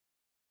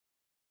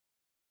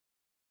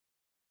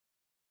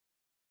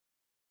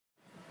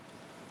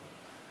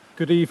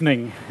Good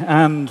evening,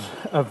 and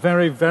a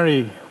very,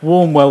 very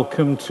warm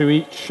welcome to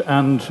each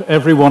and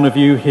every one of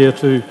you here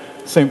to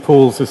St.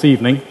 Paul's this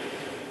evening.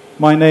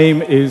 My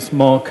name is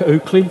Mark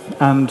Oakley,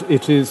 and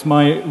it is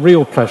my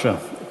real pleasure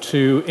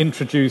to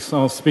introduce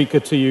our speaker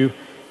to you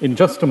in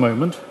just a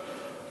moment.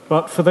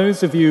 But for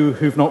those of you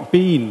who've not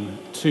been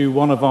to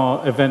one of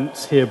our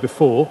events here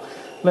before,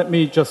 let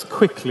me just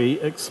quickly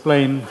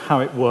explain how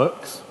it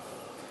works.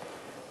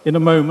 In a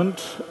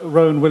moment,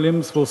 Rowan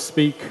Williams will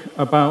speak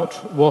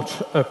about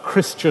what a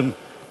Christian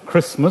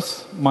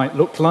Christmas might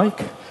look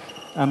like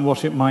and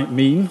what it might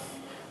mean,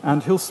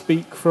 and he'll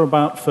speak for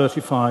about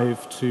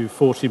 35 to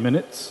 40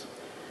 minutes,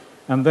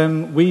 and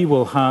then we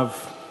will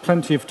have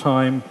plenty of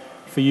time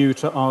for you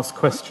to ask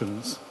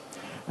questions.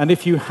 And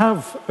if you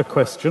have a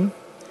question,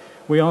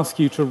 we ask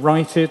you to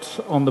write it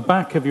on the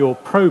back of your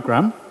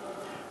programme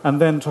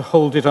and then to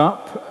hold it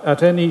up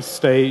at any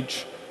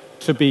stage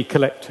to be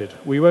collected.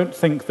 We won't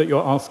think that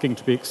you're asking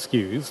to be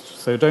excused,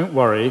 so don't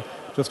worry.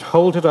 Just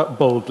hold it up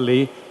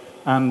boldly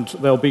and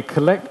they'll be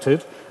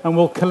collected, and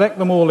we'll collect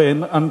them all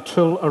in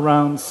until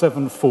around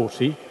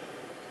 7:40.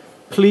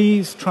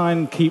 Please try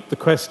and keep the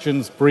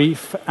questions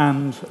brief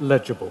and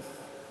legible.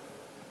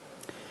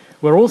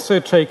 We're also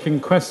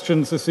taking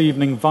questions this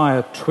evening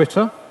via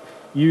Twitter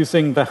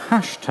using the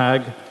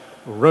hashtag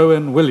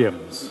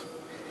 #RowanWilliams.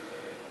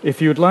 If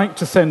you'd like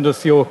to send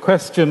us your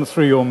question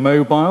through your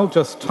mobile,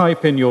 just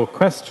type in your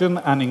question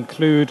and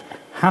include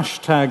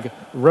hashtag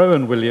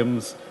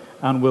 #RowanWilliams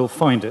and we'll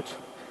find it.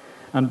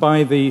 And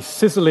by the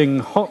sizzling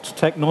hot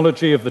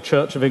technology of the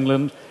Church of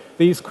England,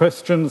 these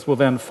questions will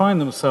then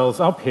find themselves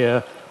up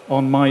here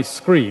on my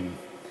screen.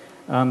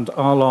 And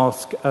I'll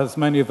ask as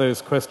many of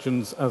those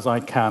questions as I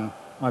can,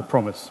 I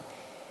promise.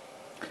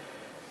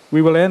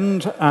 We will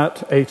end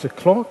at 8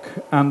 o'clock,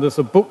 and there's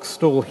a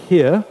bookstall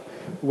here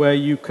where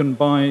you can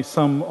buy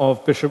some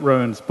of Bishop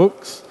Rowan's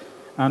books,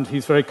 and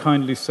he's very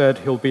kindly said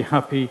he'll be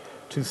happy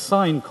to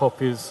sign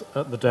copies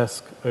at the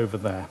desk over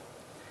there.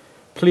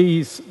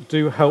 Please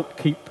do help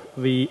keep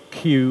the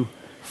queue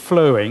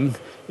flowing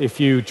if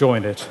you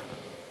join it.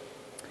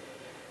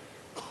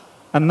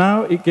 And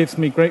now it gives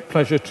me great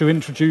pleasure to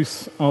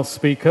introduce our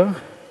speaker,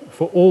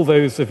 for all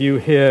those of you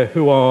here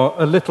who are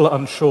a little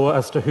unsure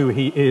as to who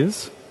he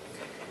is.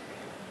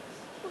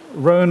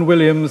 Rowan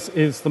Williams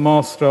is the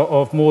Master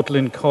of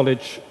Magdalen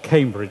College,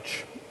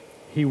 Cambridge.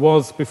 He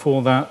was,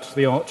 before that,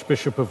 the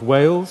Archbishop of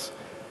Wales,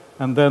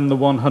 and then the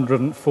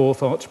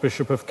 104th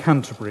Archbishop of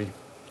Canterbury.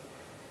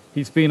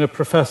 He's been a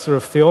Professor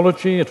of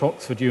Theology at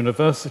Oxford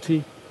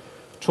University,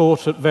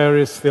 taught at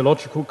various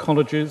theological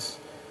colleges,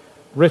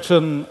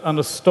 written an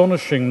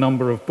astonishing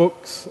number of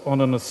books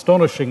on an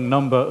astonishing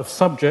number of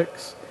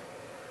subjects,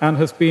 and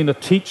has been a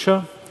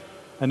teacher,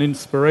 an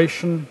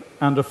inspiration,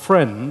 and a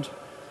friend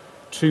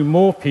to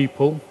more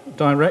people,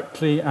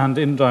 directly and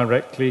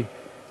indirectly,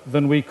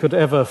 than we could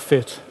ever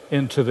fit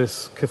into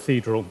this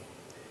cathedral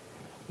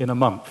in a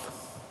month.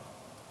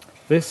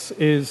 This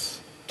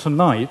is,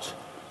 tonight,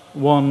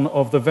 one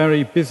of the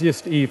very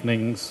busiest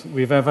evenings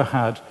we've ever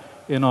had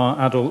in our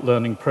adult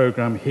learning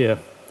programme here.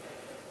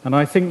 And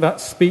I think that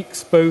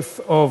speaks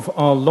both of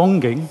our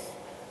longing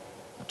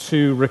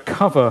to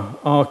recover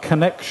our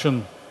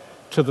connection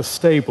to the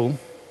stable,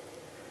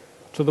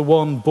 to the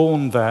one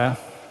born there,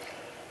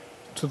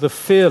 to the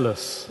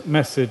fearless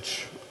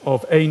message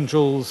of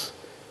angels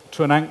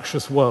to an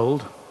anxious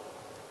world,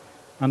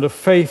 and of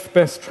faith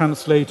best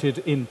translated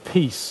in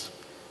peace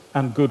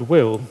and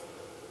goodwill,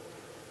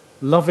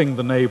 loving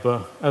the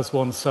neighbour as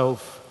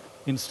oneself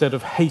instead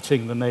of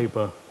hating the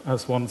neighbour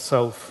as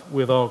oneself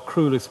with our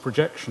cruelest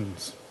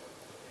projections,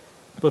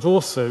 but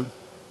also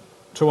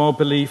to our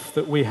belief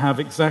that we have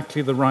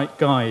exactly the right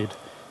guide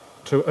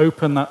to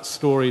open that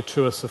story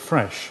to us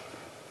afresh,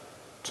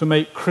 to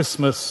make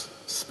Christmas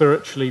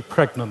spiritually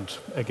pregnant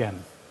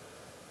again.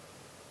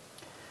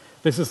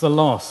 This is the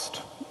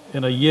last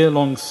in a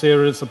year-long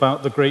series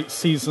about the great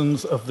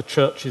seasons of the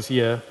Church's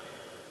year,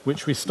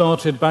 which we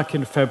started back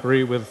in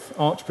February with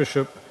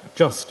Archbishop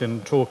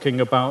Justin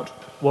talking about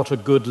what a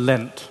good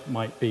Lent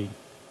might be.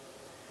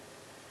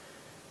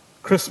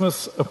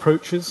 Christmas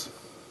approaches.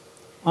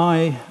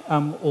 I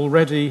am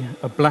already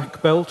a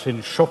black belt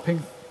in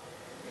shopping,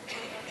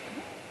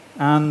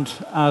 and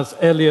as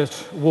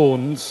Eliot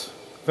warns,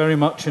 very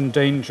much in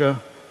danger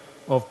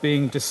of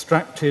being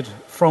distracted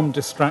from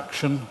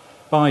distraction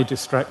by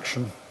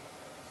distraction,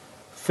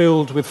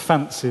 filled with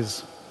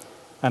fancies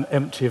and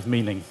empty of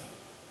meaning.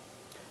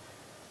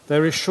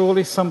 There is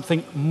surely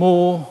something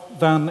more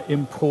than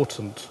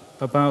important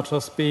about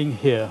us being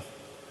here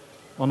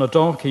on a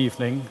dark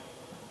evening,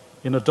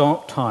 in a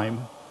dark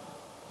time,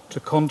 to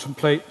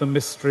contemplate the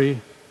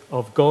mystery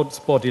of God's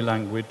body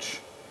language,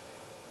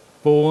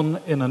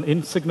 born in an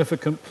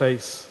insignificant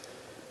place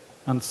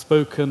and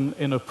spoken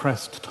in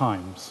oppressed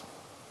times.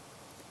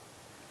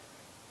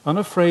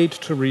 Unafraid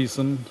to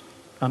reason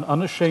and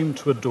unashamed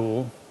to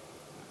adore,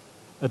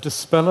 a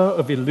dispeller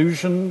of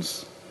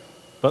illusions,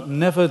 but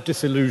never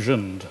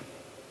disillusioned,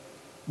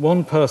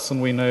 one person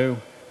we know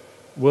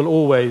will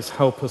always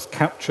help us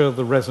capture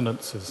the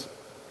resonances,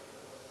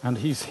 and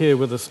he's here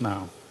with us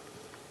now.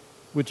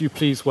 Would you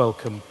please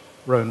welcome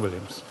Rowan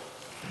Williams?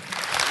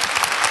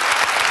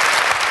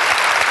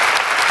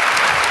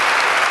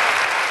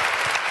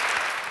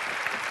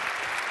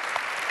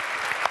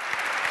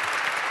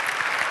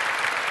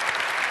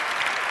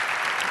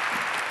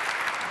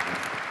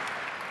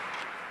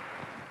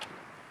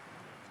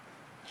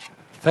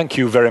 Thank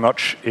you very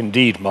much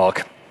indeed,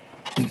 Mark.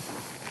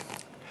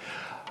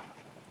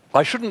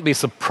 I shouldn't be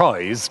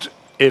surprised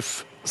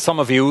if some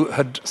of you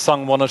had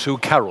sung one or two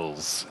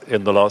carols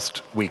in the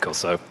last week or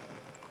so.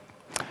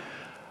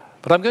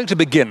 But I'm going to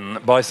begin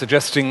by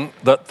suggesting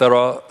that there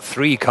are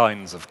three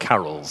kinds of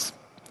carols,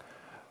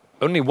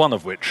 only one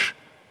of which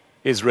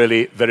is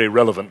really very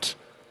relevant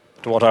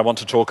to what I want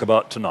to talk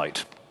about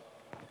tonight.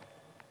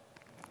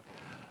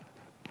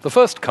 The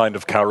first kind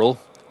of carol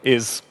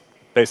is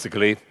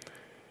basically,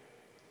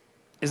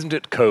 "Isn't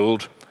it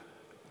cold?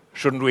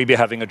 Shouldn't we be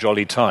having a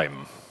jolly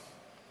time?"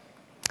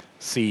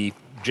 See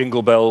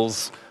Jingle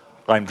Bells,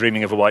 I'm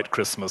Dreaming of a White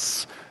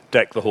Christmas,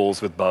 Deck the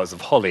Halls with Boughs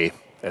of Holly,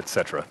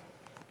 etc.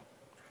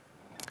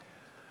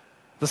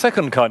 The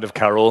second kind of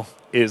carol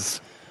is,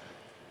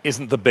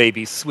 "Isn't the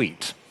baby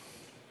sweet?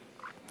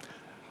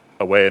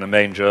 Away in a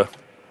manger,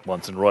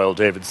 once in Royal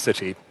David's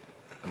city,"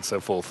 and so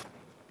forth.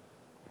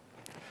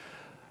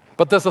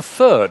 But there's a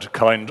third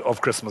kind of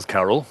Christmas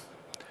carol,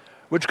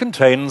 which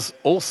contains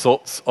all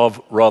sorts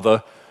of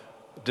rather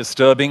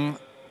disturbing,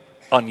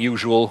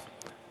 unusual,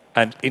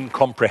 and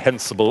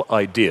incomprehensible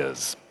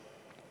ideas.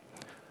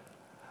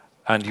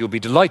 And you'll be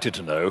delighted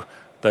to know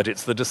that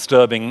it's the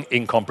disturbing,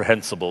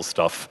 incomprehensible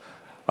stuff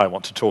I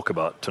want to talk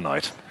about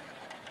tonight.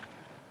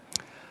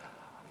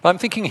 I'm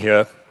thinking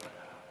here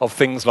of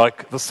things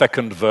like the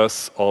second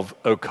verse of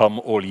 "O Come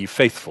All Ye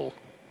Faithful,"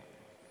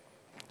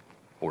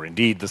 or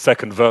indeed the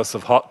second verse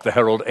of "Hark the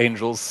Herald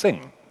Angels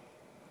Sing."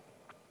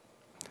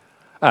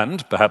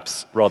 And,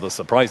 perhaps rather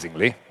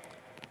surprisingly,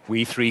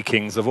 "We Three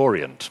Kings of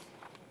Orient."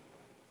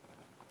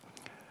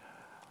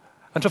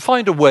 And to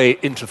find a way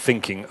into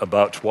thinking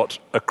about what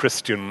a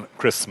Christian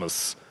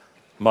Christmas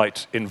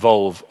might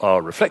involve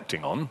our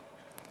reflecting on,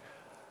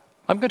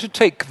 I'm going to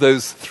take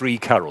those three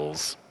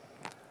carols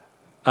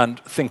and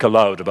think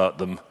aloud about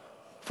them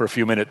for a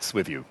few minutes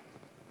with you.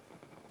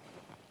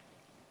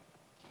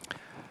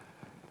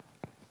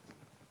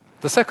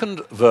 The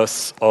second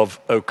verse of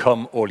 "O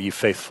Come All Ye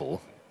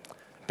Faithful"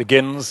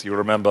 begins, you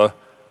remember,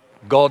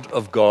 "God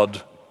of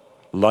God,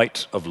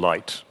 light of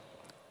light.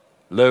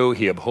 Lo,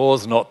 he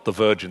abhors not the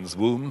virgin's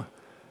womb,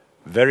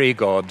 very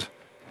God,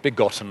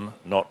 begotten,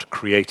 not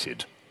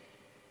created."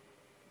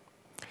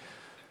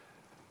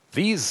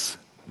 These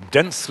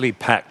densely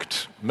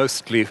packed,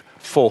 mostly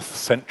 4th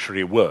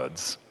century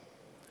words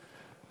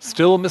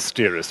still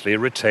mysteriously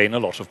retain a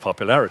lot of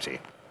popularity.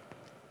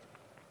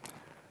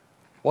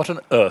 What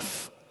on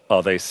earth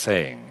are they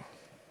saying?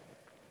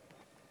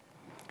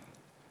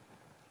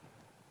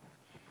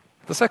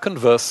 The second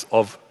verse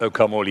of "O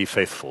Come All Ye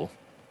Faithful"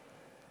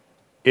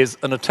 is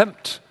an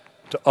attempt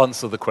to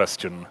answer the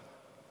question,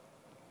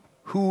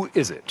 who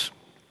is it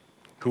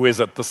who is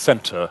at the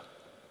center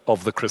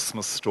of the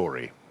Christmas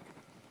story?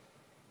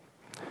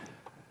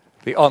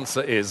 The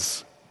answer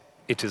is,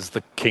 it is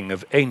the King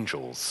of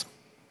Angels.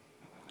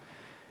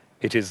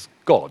 It is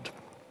God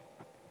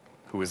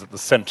who is at the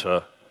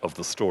center of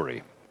the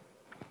story.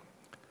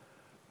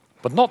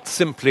 But not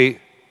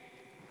simply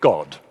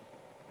God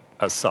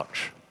as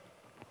such,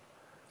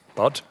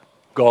 but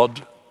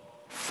God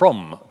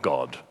from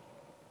God.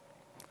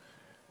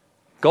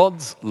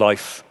 God's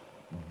life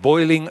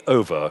boiling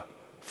over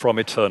from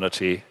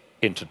eternity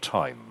into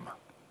time.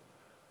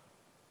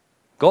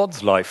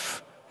 God's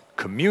life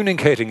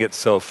communicating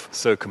itself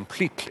so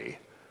completely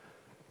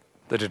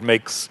that it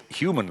makes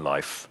human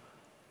life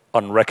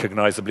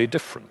unrecognizably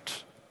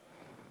different.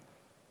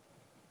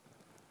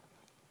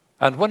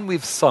 And when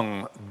we've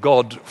sung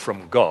God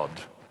from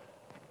God,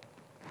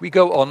 we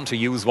go on to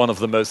use one of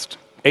the most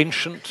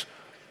ancient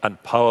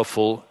and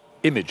powerful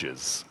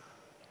images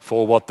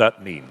for what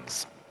that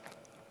means.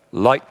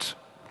 Light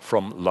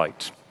from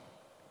light.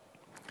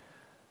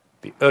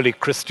 The early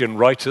Christian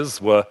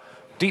writers were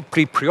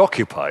deeply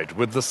preoccupied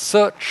with the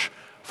search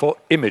for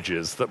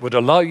images that would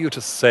allow you to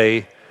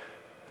say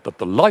that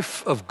the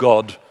life of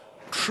God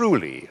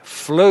truly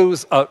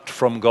flows out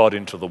from God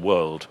into the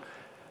world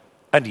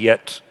and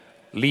yet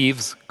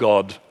leaves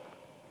God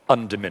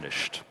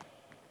undiminished.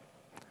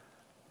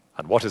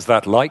 And what is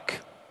that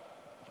like?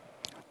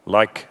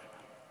 Like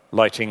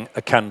lighting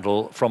a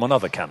candle from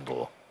another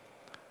candle.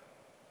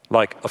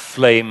 Like a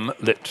flame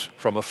lit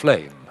from a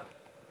flame.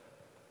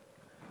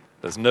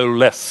 There's no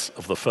less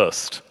of the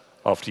first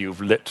after you've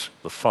lit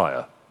the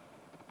fire.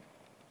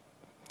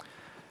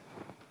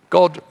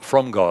 God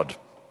from God,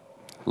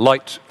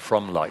 light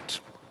from light.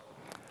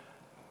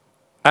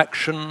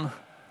 Action,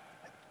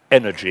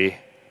 energy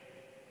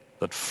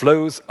that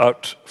flows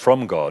out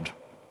from God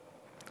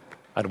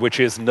and which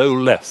is no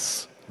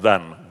less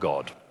than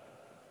God.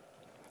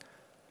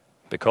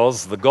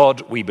 Because the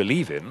God we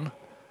believe in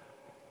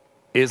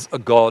is a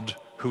God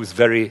whose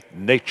very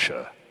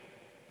nature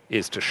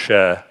is to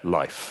share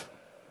life.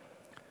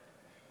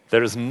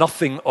 There is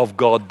nothing of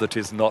God that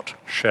is not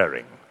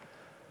sharing,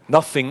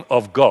 nothing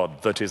of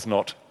God that is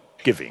not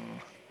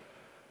giving.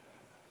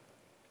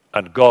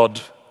 And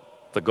God,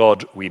 the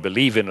God we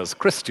believe in as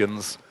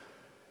Christians,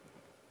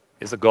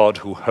 is a God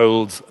who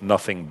holds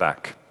nothing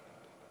back.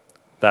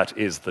 That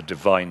is the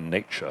divine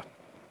nature.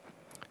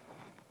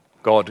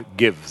 God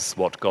gives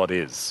what God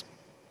is.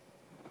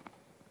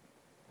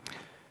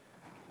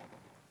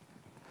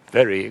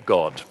 Very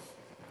God,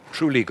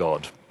 truly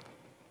God,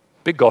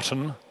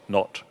 begotten,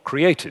 not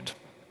created.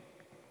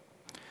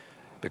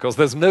 Because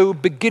there's no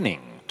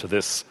beginning to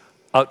this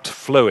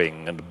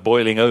outflowing and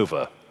boiling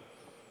over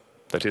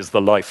that is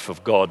the life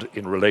of God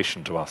in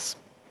relation to us.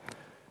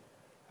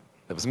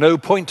 There was no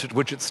point at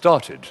which it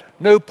started,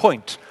 no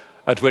point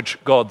at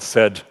which God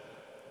said,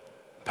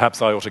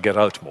 perhaps I ought to get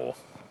out more.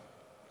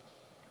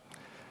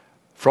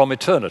 From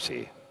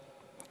eternity,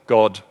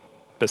 God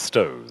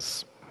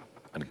bestows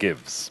and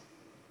gives.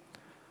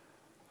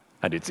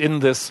 And it's in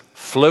this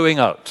flowing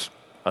out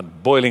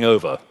and boiling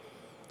over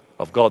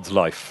of God's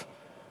life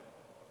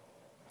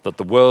that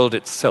the world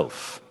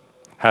itself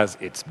has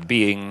its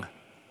being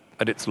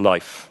and its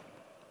life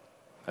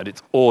and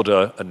its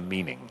order and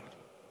meaning.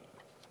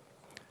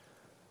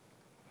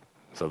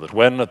 So that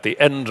when at the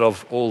end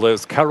of all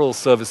those carol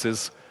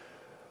services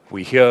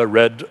we hear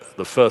read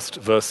the first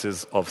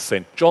verses of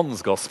St.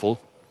 John's Gospel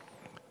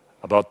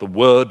about the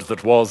Word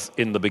that was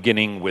in the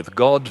beginning with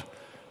God,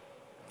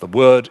 the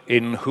Word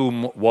in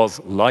whom was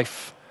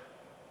life,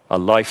 a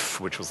life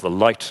which was the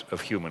light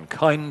of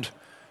humankind,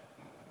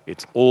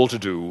 it's all to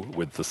do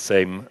with the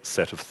same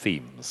set of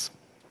themes.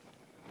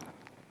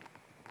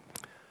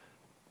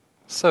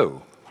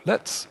 So,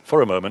 let's,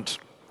 for a moment,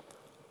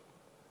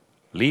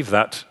 leave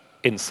that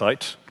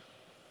insight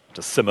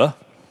to simmer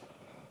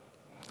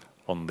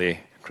on the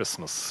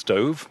Christmas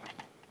stove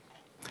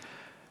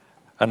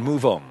and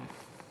move on.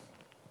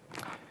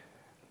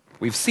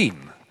 We've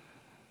seen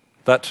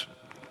that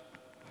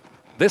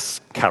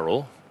this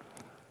carol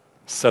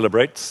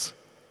celebrates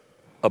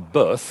a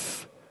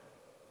birth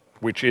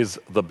which is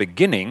the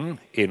beginning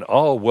in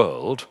our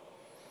world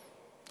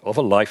of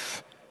a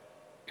life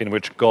in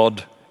which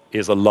God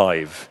is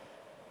alive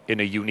in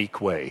a unique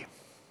way.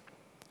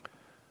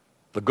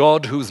 The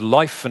God whose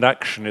life and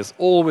action is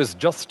always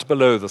just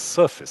below the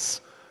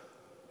surface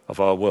of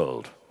our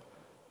world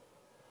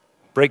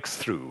breaks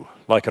through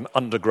like an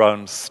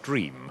underground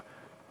stream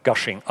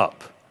gushing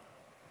up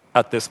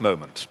at this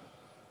moment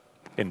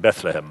in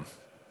Bethlehem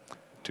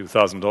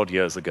 2,000 odd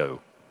years ago.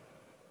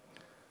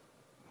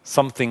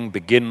 Something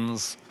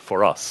begins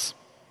for us.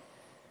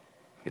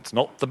 It's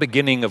not the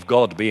beginning of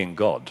God being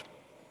God,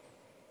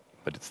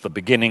 but it's the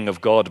beginning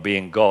of God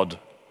being God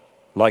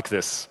like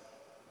this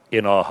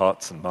in our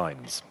hearts and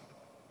minds.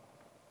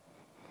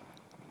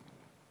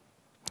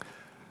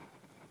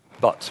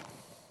 But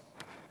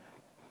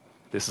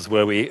this is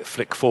where we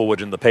flick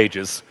forward in the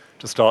pages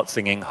to start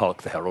singing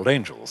Hark the Herald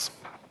Angels.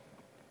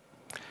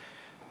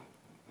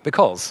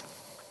 Because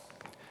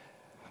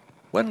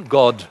when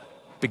God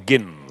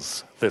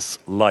begins this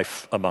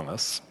life among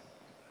us,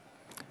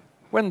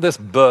 when this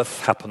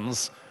birth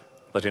happens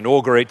that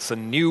inaugurates a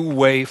new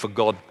way for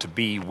God to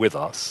be with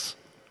us,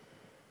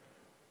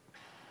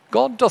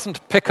 God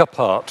doesn't pick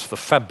apart the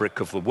fabric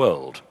of the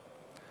world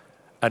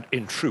and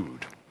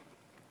intrude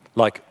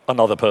like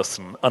another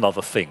person,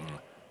 another thing,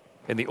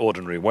 in the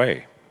ordinary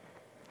way.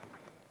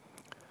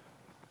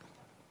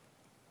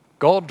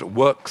 God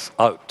works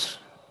out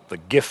the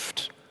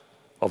gift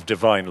of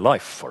divine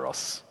life for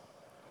us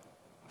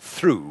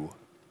through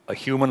a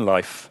human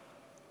life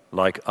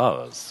like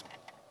ours.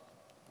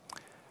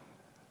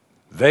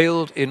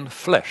 Veiled in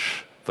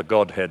flesh, the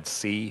Godhead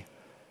see,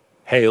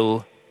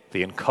 hail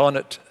the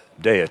incarnate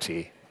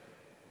deity,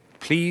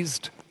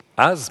 pleased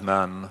as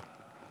man,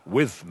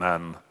 with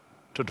man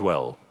to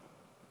dwell.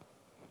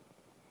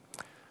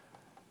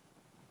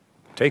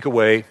 Take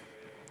away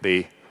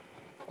the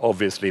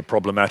obviously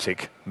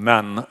problematic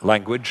man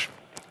language,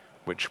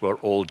 which we're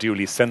all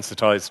duly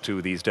sensitized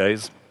to these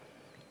days.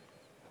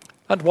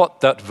 And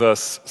what that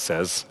verse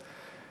says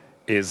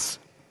is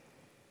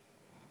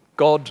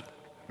God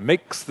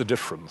makes the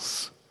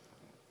difference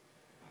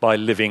by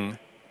living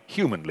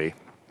humanly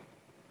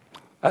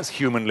as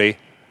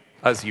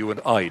you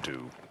and I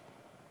do.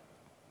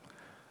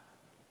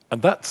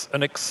 And that's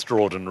an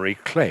extraordinary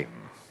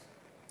claim.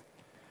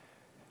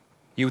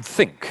 You'd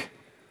think,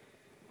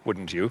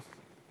 wouldn't you,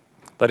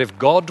 that if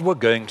God were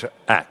going to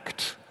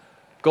act,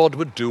 God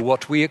would do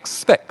what we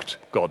expect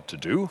God to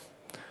do,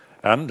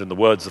 and, in the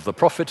words of the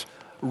prophet,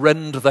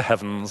 rend the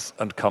heavens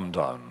and come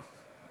down.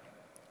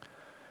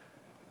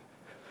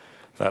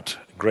 That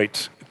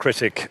great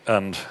critic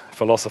and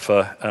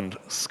philosopher and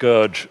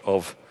scourge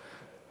of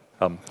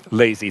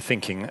lazy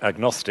thinking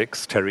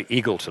agnostics, Terry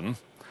Eagleton,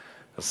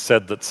 has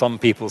said that some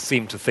people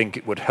seem to think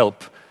it would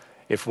help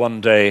if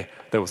one day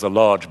there was a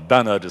large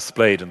banner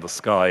displayed in the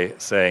sky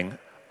saying,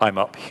 "I'm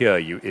up here,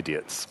 you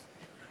idiots."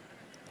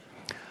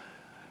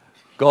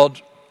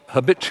 God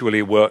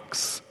habitually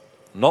works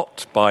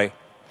not by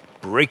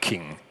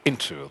breaking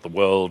into the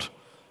world,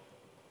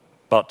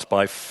 but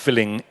by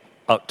filling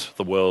out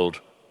the world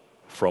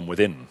from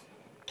within.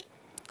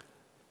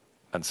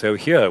 And so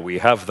here we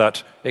have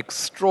that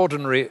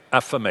extraordinary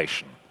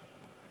affirmation,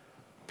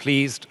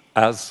 pleased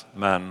as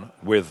man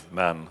with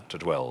man to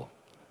dwell.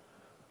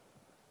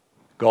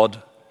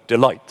 God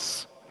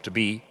delights to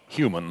be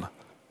human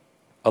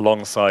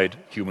alongside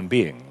human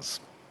beings.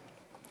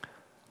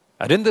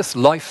 And in this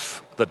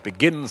life that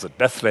begins at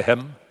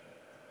Bethlehem,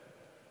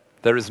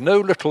 there is no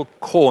little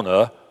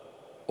corner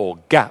or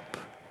gap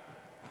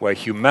where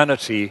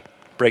humanity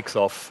breaks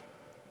off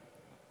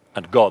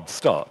and God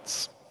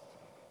starts.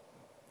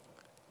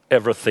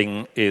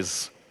 Everything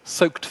is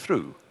soaked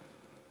through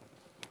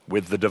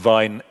with the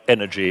divine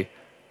energy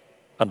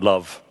and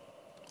love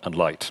and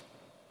light.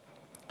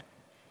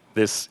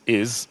 This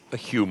is a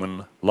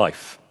human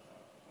life.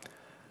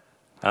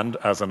 And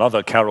as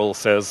another carol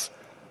says,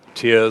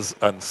 tears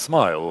and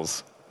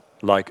smiles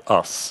like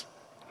us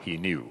he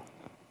knew.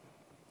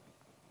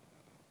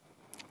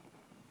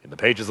 In the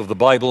pages of the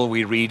Bible,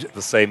 we read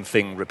the same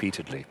thing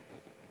repeatedly.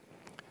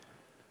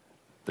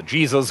 The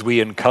Jesus we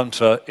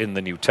encounter in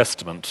the New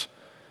Testament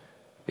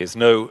is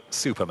no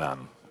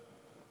Superman.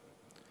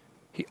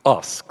 He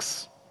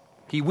asks,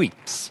 he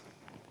weeps,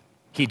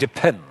 he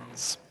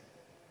depends.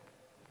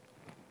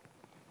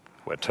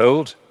 We're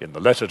told in the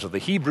letter to the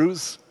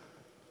Hebrews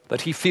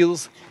that he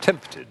feels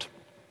tempted.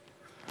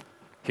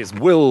 His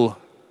will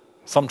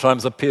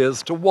sometimes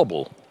appears to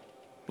wobble,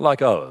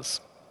 like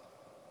ours.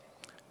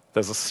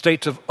 There's a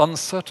state of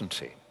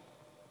uncertainty,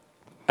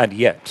 and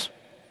yet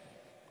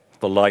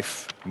the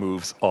life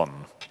moves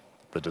on.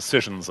 The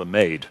decisions are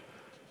made,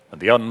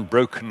 and the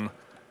unbroken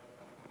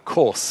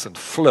course and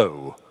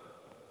flow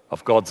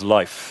of God's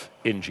life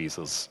in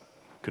Jesus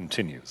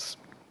continues.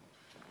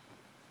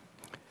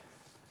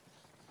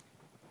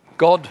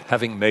 God,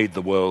 having made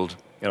the world,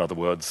 in other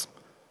words,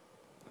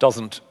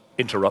 doesn't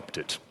interrupt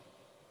it.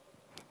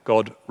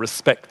 God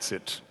respects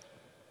it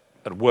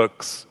and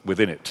works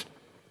within it.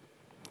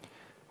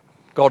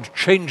 God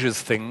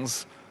changes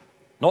things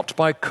not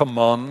by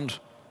command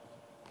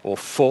or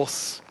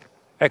force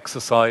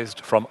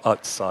exercised from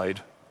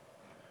outside.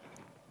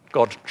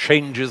 God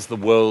changes the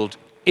world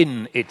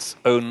in its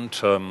own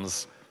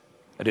terms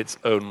and its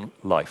own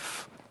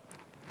life.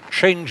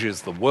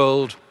 Changes the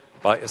world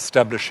by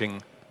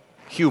establishing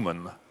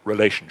human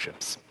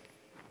relationships,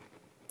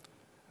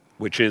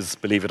 which is,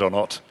 believe it or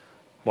not,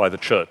 why the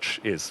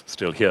church is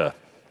still here.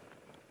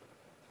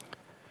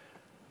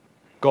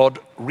 God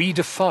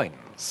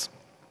redefines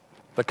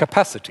the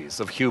capacities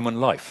of human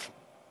life.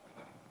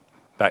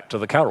 Back to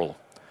the carol.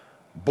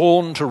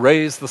 Born to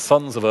raise the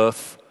sons of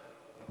earth,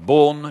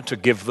 born to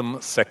give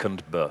them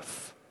second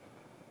birth.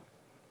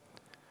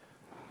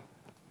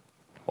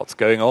 What's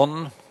going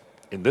on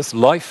in this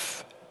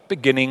life,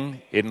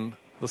 beginning in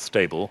the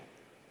stable,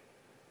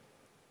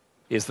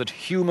 is that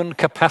human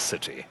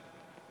capacity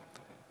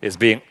is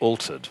being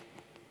altered.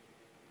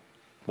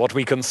 What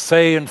we can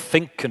say and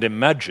think and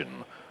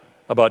imagine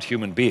about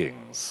human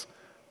beings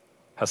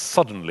has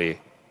suddenly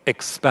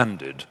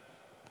expanded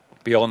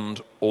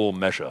beyond all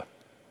measure.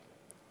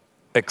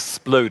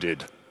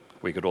 Exploded,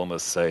 we could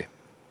almost say.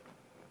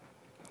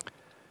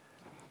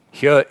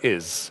 Here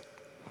is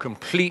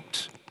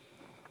complete,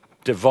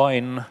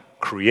 divine,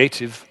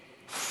 creative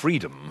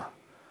freedom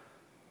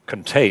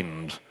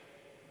contained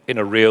in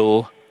a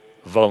real,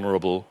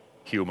 vulnerable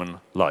human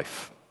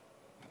life.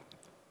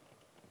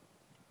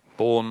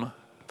 Born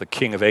the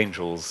King of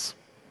angels,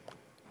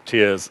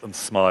 tears and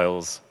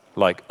smiles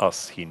like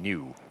us he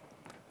knew.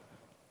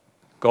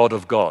 God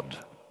of God,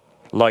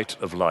 light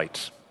of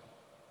light.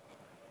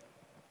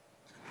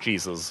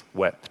 Jesus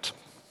wept.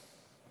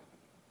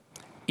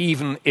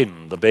 Even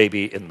in the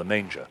baby in the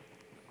manger.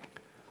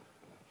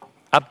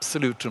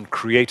 Absolute and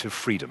creative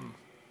freedom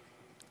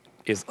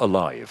is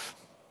alive.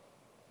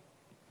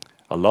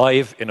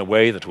 Alive in a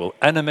way that will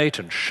animate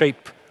and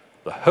shape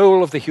the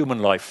whole of the human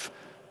life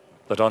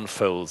that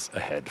unfolds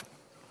ahead.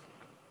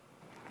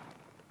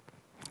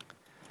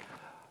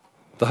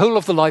 The whole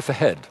of the life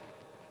ahead.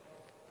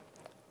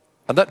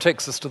 And that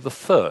takes us to the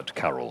third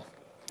carol,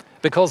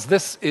 because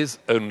this is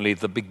only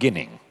the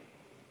beginning.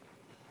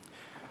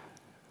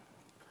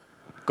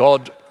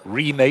 God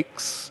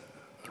remakes,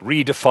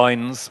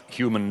 redefines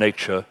human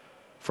nature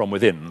from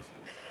within,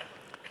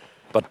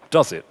 but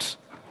does it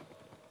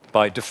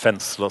by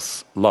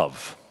defenseless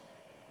love.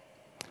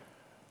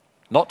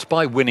 Not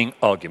by winning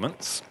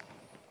arguments,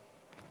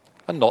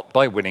 and not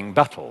by winning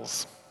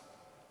battles.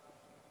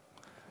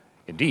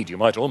 Indeed, you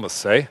might almost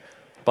say,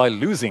 by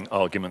losing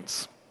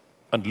arguments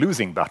and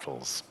losing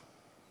battles.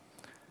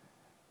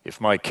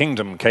 If my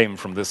kingdom came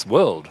from this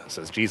world,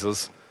 says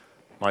Jesus,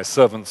 my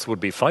servants would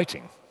be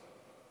fighting.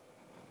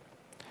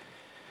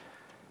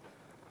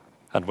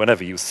 And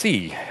whenever you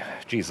see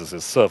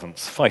Jesus'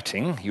 servants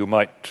fighting, you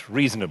might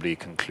reasonably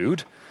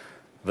conclude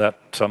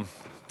that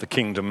the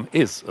kingdom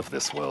is of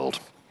this world.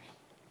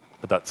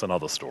 But that's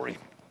another story.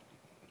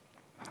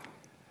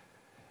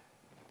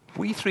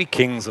 We Three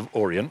Kings of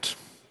Orient,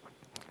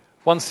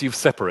 once you've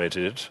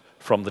separated it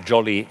from the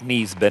jolly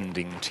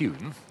knees-bending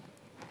tune,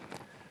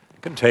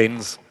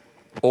 contains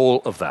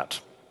all of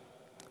that.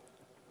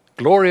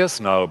 Glorious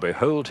now,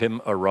 behold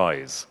him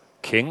arise,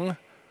 King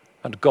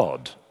and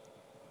God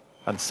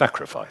and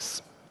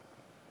sacrifice.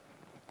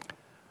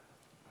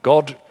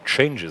 God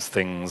changes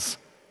things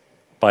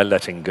by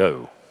letting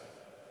go.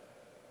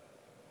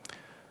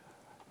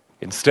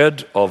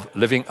 Instead of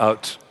living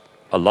out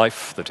a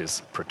life that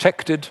is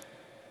protected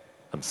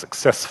and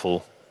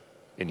successful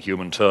in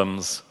human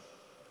terms,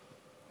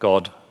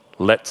 God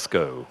lets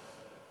go.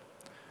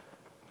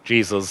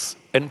 Jesus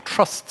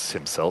entrusts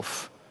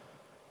himself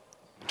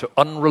to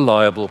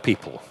unreliable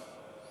people,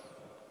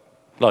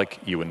 like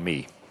you and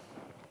me.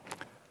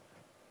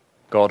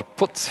 God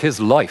puts his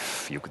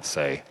life, you could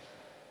say,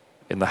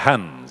 in the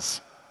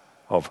hands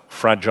of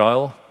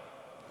fragile,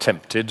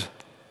 tempted,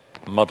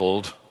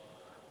 muddled,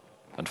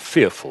 and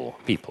fearful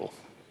people.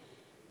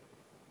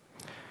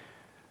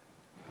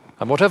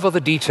 And whatever the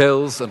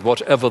details and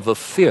whatever the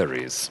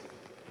theories,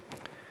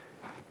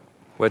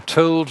 we're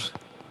told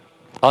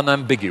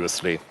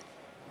unambiguously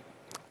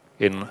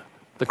in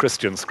the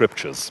Christian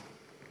scriptures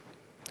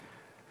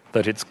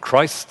that it's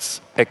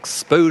Christ's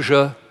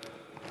exposure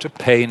to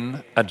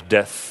pain and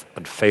death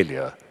and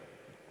failure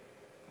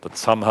that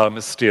somehow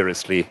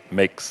mysteriously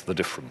makes the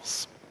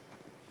difference,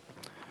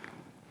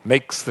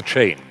 makes the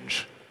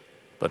change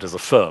that is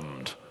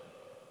affirmed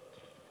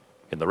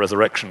in the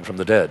resurrection from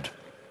the dead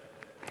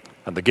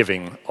and the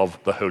giving of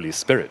the Holy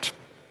Spirit.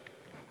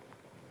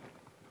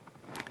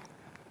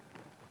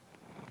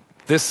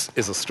 This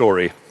is a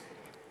story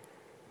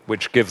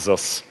which gives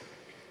us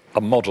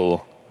a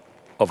model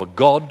of a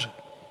God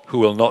who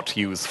will not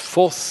use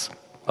force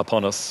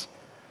upon us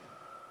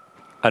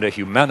and a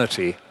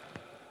humanity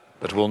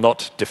that will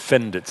not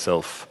defend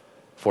itself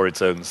for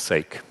its own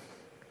sake.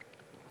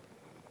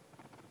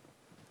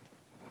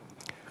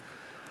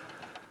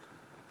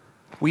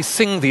 We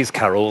sing these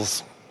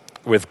carols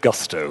with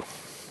gusto,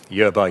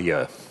 year by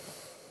year.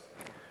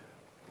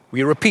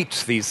 We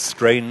repeat these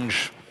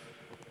strange,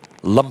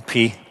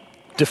 lumpy,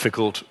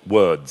 difficult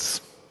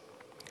words.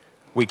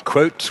 We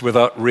quote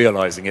without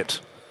realizing it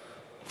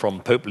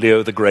from Pope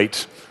Leo the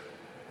Great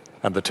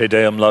and the Te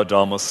Deum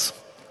Laudamus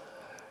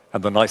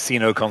and the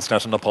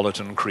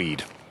Niceno-Constantinopolitan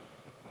Creed.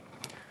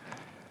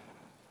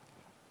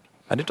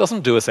 And it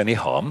doesn't do us any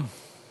harm,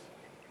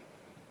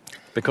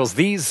 because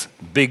these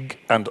big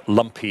and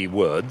lumpy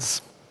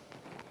words,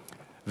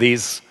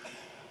 these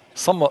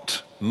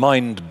somewhat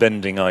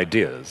mind-bending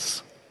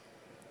ideas,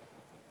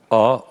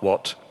 are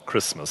what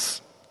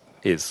Christmas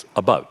is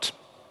about.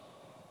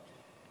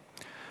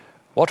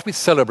 What we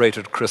celebrate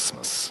at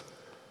Christmas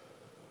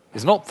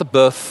is not the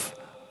birth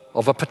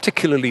of a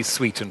particularly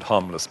sweet and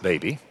harmless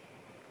baby,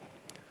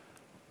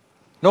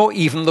 nor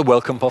even the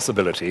welcome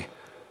possibility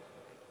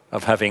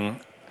of having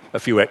a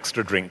few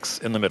extra drinks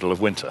in the middle of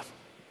winter.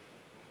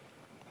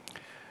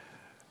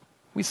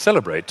 We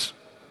celebrate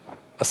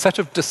a set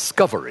of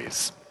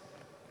discoveries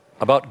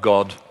about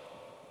God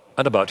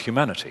and about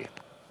humanity.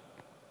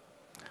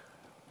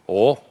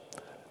 Or,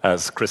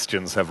 as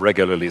Christians have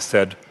regularly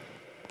said,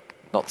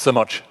 not so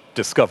much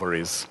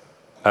discoveries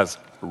as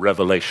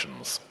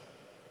revelations.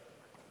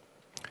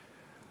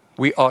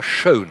 We are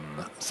shown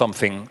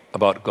something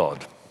about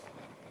God.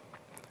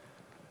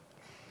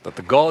 That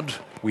the God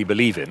we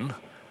believe in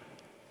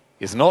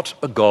is not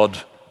a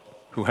God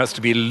who has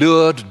to be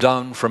lured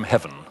down from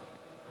heaven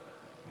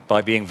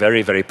by being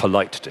very, very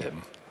polite to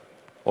him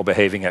or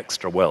behaving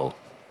extra well.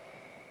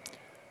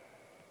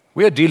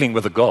 We are dealing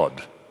with a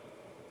God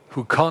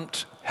who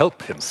can't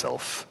help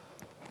himself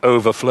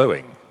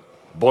overflowing,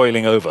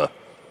 boiling over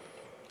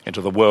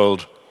into the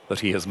world that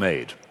he has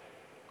made.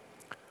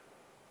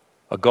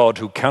 A God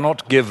who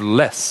cannot give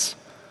less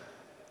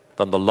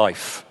than the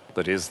life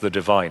that is the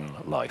divine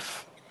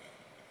life.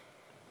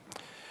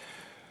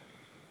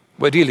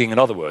 We're dealing, in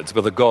other words,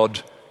 with a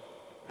God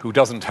who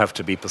doesn't have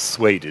to be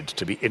persuaded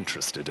to be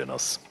interested in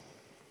us.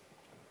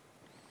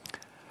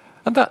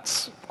 And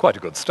that's quite a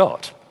good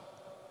start.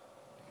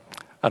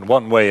 And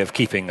one way of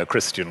keeping a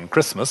Christian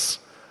Christmas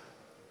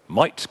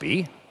might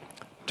be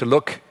to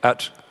look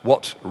at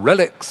what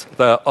relics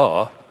there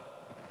are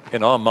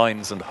in our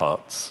minds and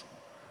hearts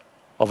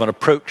of an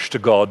approach to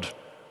God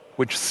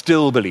which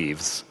still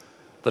believes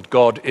that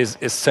God is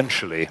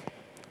essentially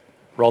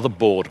rather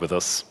bored with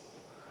us,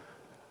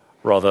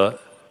 rather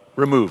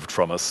removed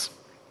from us,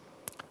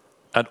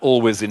 and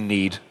always in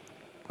need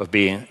of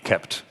being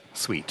kept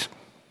sweet.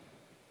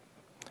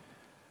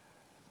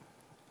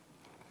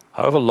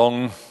 However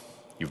long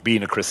you've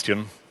been a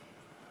Christian,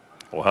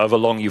 or however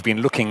long you've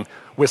been looking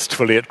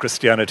wistfully at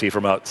Christianity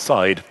from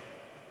outside,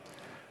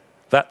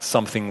 that's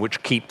something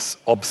which keeps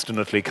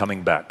obstinately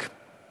coming back.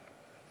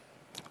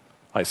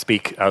 I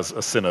speak as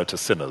a sinner to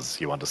sinners,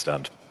 you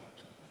understand.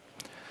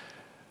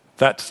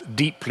 That's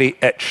deeply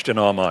etched in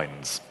our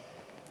minds.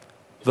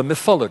 The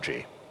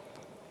mythology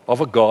of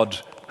a God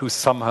who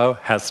somehow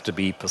has to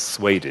be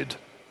persuaded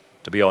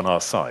to be on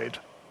our side.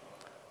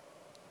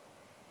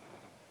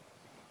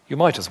 You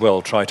might as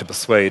well try to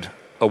persuade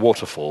a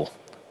waterfall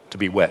to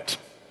be wet.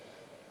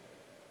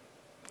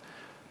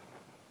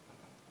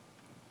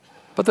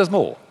 But there's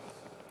more.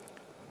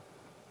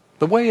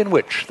 the way in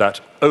which that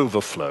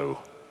overflow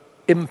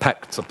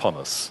impacts upon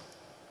us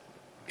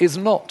is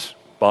not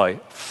by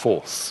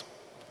force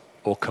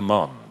or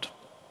command.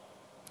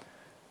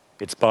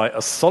 It's by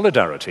a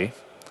solidarity,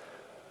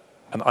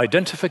 an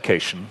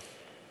identification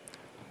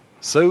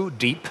so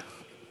deep,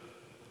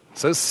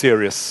 so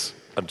serious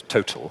and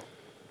total,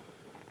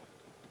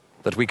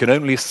 that we can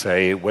only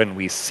say when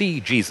we see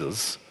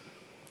Jesus,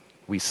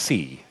 we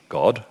see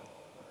God,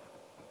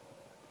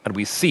 and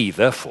we see,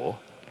 therefore,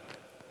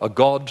 a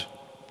God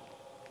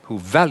who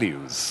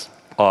values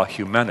our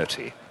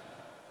humanity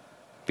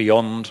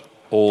beyond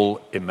all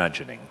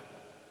imagining.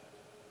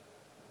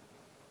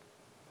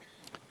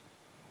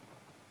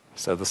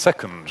 So the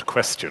second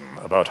question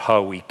about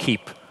how we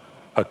keep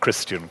a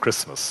Christian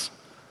Christmas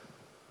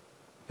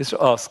is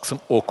to ask some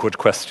awkward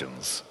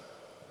questions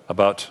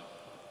about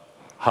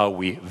how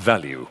we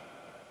value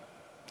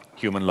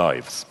human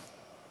lives,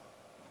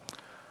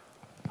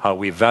 how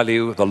we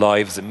value the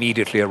lives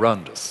immediately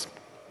around us,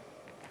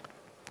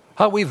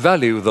 how we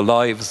value the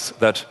lives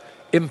that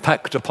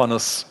impact upon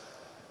us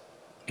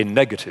in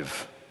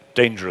negative,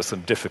 dangerous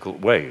and difficult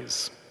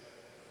ways,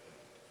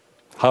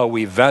 how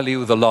we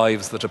value the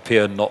lives that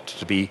appear not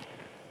to be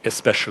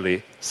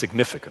especially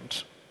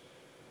significant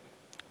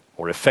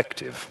or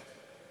effective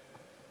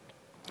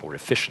or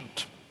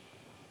efficient.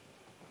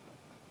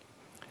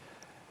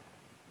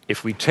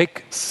 If we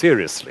take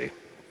seriously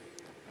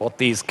what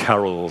these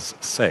carols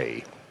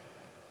say,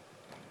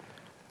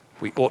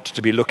 we ought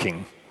to be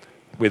looking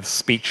with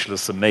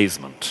speechless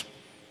amazement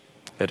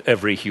at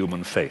every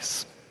human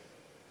face.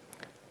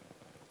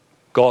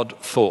 God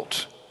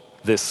thought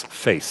this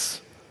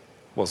face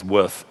was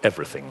worth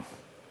everything.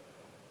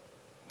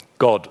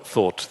 God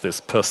thought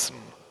this person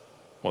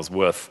was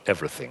worth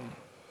everything.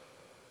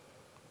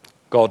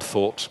 God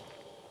thought,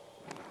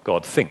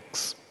 God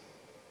thinks,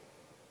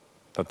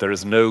 that there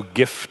is no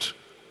gift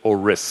or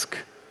risk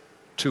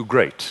too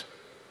great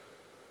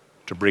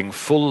to bring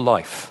full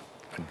life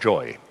and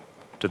joy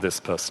to this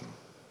person.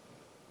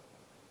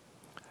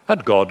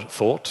 And God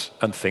thought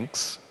and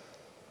thinks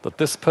that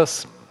this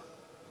person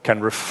can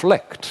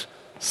reflect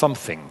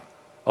something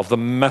of the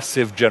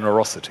massive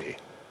generosity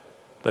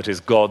that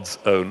is God's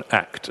own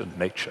act and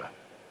nature.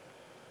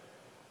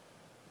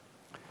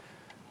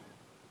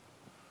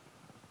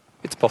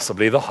 It's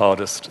possibly the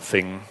hardest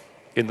thing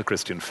in the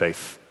Christian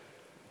faith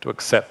to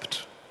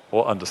accept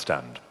or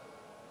understand.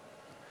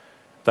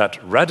 That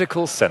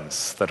radical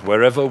sense that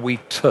wherever we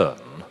turn,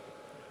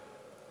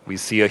 we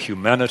see a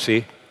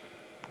humanity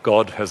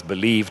God has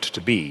believed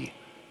to be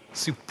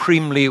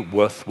supremely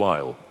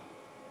worthwhile.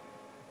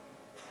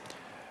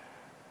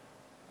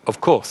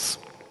 Of course,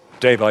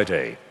 day by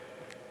day,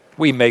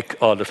 we make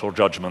our little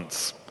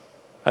judgments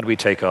and we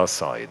take our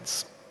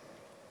sides.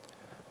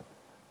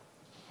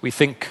 We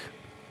think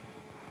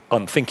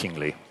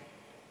unthinkingly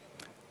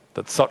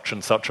that such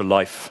and such a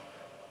life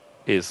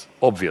is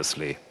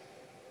obviously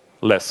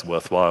less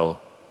worthwhile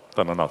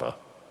than another.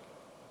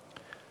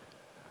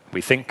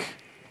 We think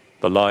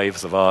the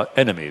lives of our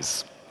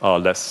enemies are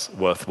less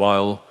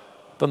worthwhile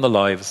than the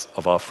lives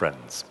of our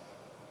friends.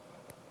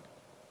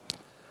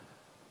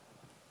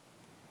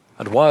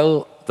 And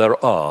while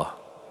there are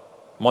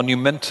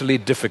monumentally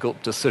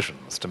difficult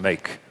decisions to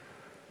make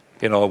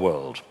in our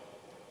world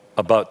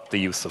about the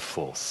use of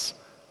force,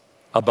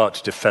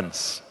 about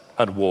defense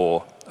and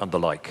war and the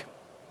like,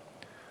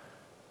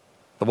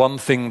 the one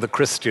thing the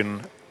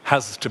Christian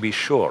has to be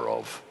sure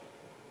of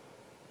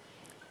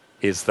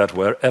is that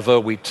wherever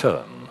we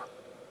turn,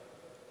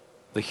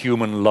 the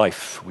human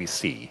life we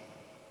see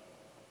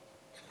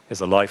is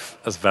a life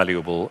as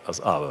valuable as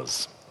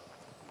ours.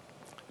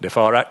 And if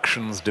our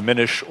actions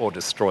diminish or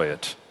destroy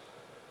it,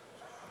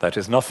 that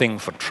is nothing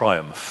for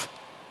triumph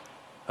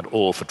and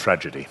all for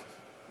tragedy.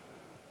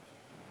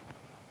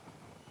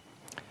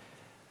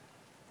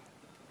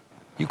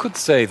 You could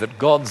say that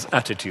God's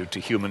attitude to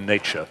human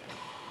nature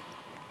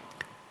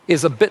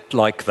is a bit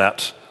like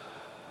that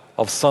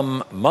of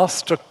some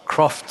master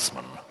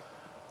craftsman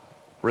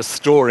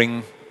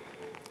restoring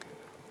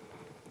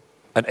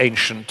an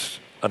ancient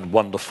and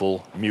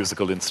wonderful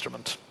musical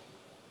instrument.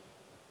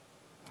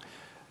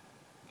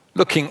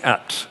 Looking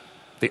at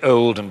the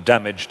old and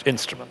damaged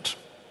instrument,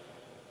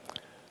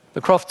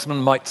 the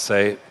craftsman might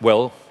say,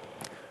 well,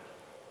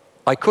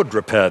 I could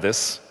repair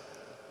this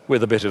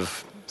with a bit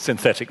of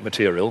synthetic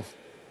material,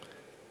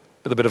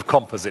 with a bit of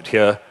composite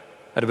here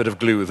and a bit of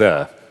glue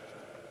there.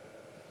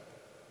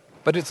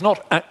 But it's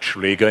not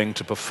actually going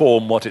to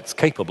perform what it's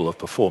capable of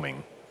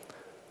performing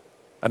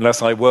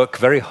unless I work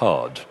very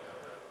hard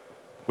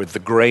with the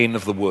grain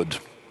of the wood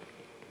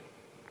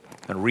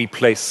and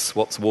replace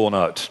what's worn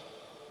out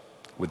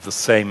with the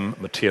same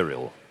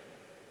material.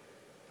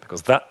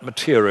 Because that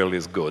material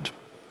is good,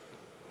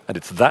 and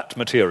it's that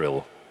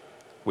material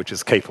which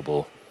is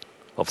capable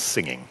of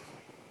singing.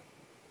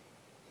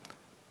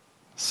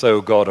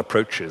 So God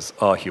approaches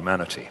our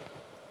humanity.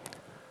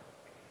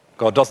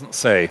 God doesn't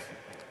say,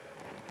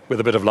 with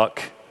a bit of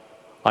luck,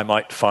 I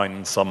might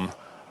find some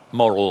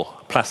moral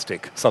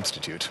plastic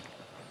substitute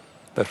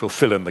that will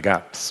fill in the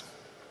gaps.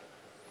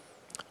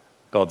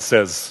 God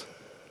says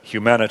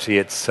humanity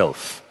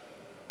itself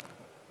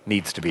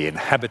needs to be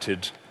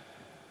inhabited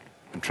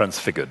and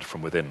transfigured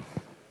from within.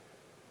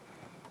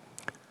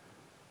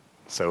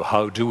 So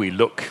how do we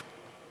look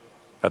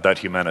at that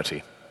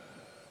humanity,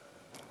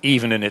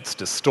 even in its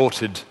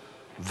distorted,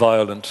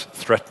 violent,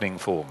 threatening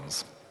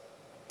forms?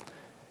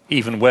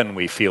 Even when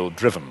we feel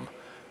driven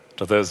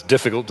to those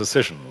difficult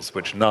decisions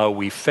which now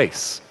we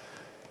face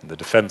in the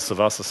defense of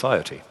our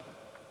society.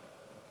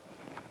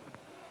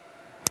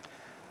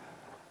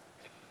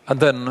 And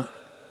then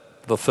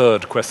the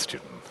third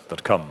question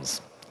that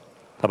comes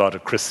about a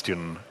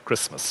Christian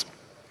Christmas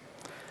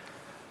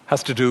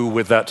has to do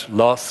with that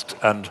last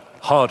and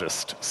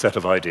hardest set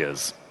of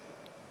ideas.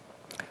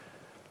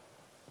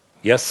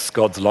 Yes,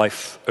 God's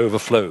life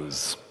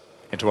overflows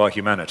into our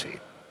humanity.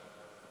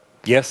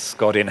 Yes,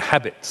 God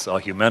inhabits our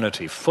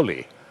humanity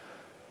fully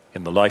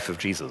in the life of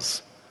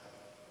Jesus.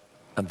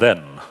 And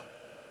then,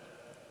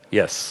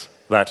 yes,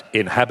 that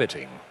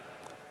inhabiting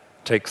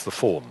takes the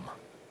form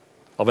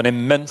of an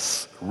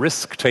immense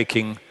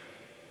risk-taking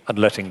and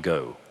letting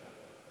go,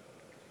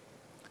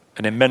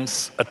 an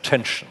immense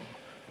attention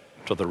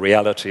to the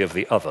reality of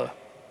the other,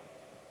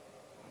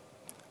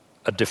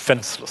 a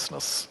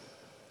defenselessness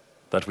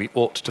that we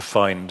ought to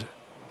find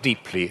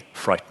deeply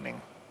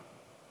frightening.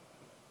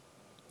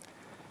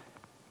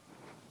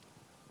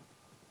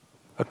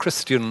 A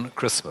Christian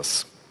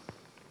Christmas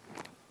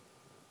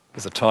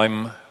is a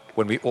time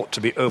when we ought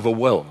to be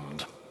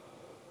overwhelmed,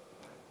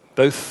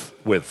 both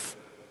with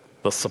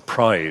the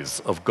surprise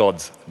of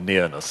God's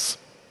nearness,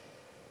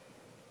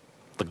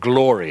 the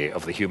glory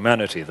of the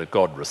humanity that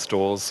God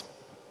restores,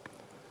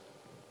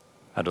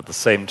 and at the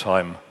same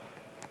time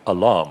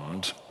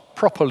alarmed,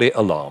 properly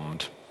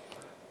alarmed,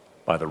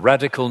 by the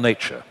radical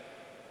nature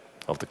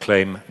of the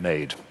claim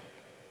made.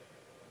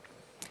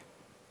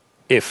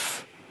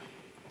 If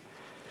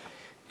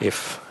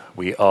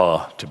we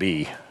are to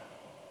be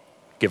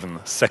given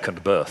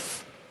second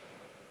birth,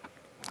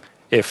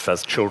 if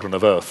as children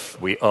of earth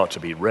we are to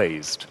be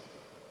raised,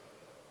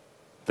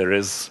 there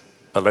is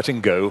a letting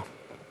go,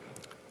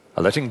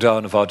 a letting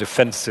down of our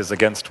defenses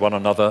against one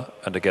another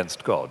and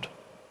against God,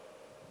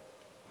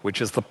 which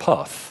is the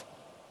path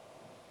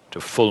to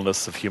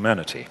fullness of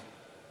humanity.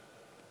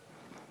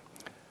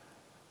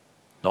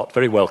 Not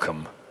very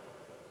welcome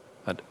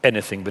and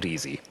anything but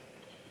easy.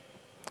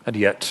 And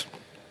yet,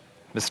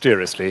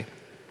 mysteriously,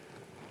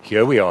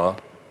 here we are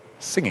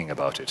singing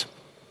about it.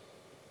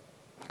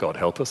 God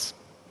help us.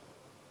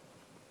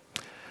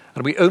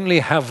 And we only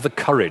have the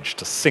courage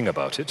to sing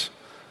about it,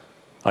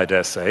 I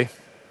dare say,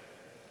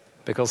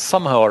 because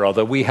somehow or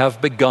other we have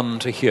begun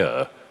to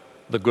hear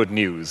the good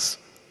news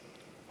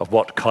of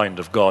what kind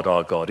of God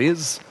our God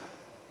is,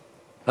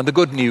 and the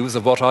good news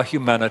of what our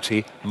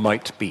humanity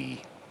might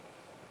be.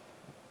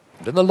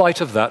 And in the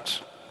light of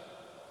that,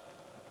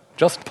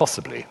 just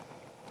possibly,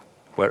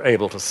 we're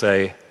able to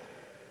say,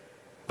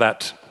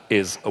 that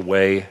is a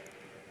way,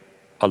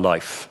 a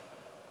life,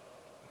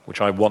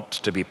 which I want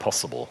to be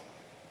possible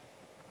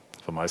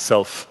for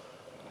myself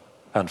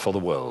and for the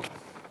world.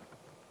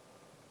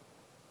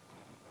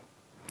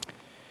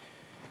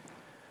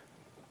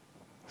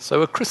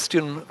 So a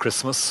Christian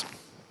Christmas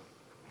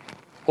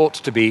ought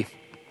to be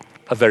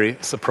a very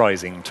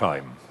surprising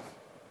time.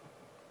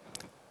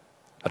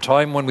 A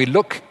time when we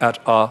look at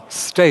our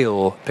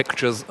stale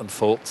pictures and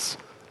thoughts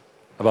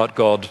about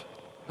God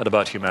and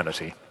about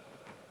humanity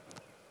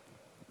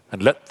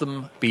and let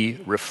them be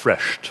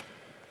refreshed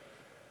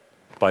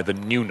by the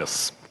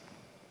newness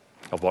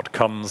of what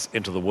comes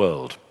into the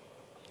world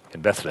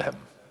in Bethlehem.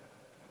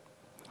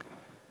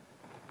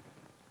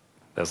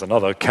 There's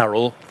another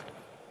carol,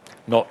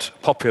 not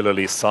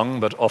popularly sung,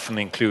 but often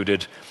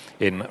included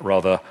in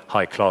rather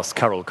high-class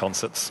carol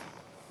concerts.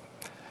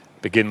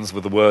 Begins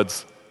with the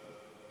words,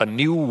 "A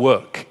new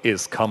work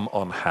is come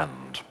on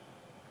hand."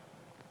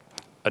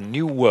 A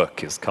new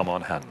work is come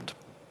on hand.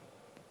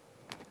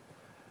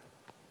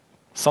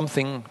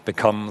 Something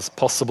becomes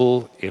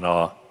possible in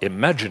our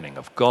imagining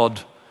of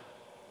God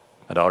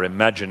and our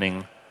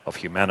imagining of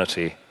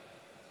humanity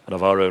and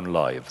of our own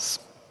lives.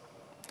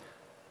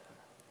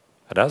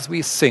 And as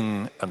we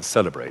sing and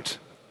celebrate,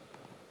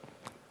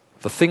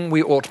 the thing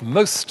we ought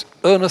most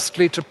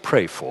earnestly to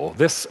pray for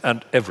this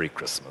and every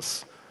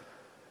Christmas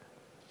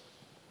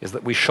is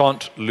that we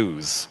shan't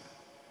lose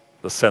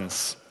the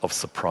sense of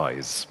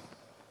surprise.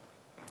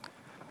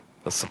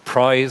 The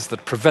surprise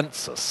that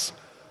prevents us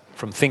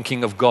from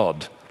thinking of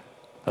God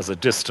as a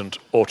distant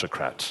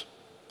autocrat.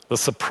 The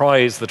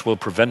surprise that will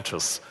prevent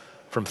us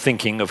from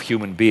thinking of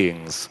human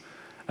beings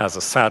as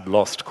a sad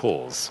lost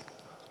cause,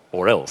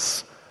 or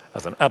else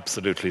as an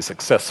absolutely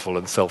successful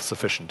and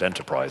self-sufficient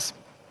enterprise.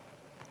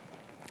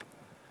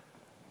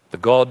 The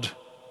God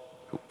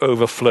who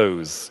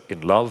overflows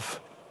in love,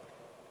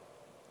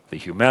 the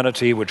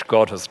humanity which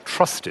God has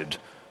trusted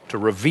to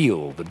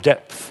reveal the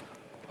depth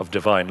of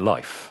divine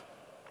life.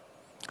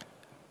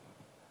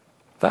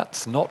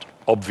 That's not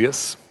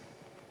obvious,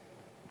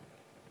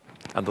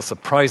 and the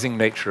surprising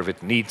nature of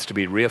it needs to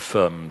be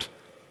reaffirmed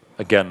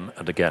again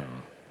and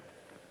again.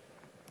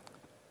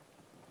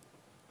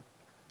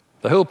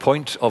 The whole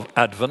point of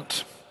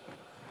Advent,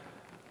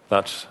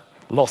 that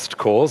lost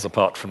cause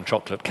apart from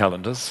chocolate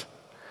calendars,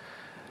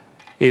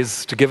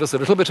 is to give us a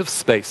little bit of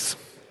space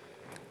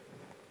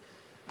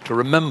to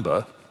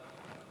remember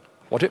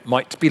what it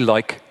might be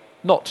like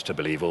not to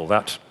believe all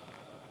that,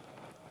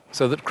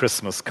 so that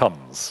Christmas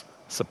comes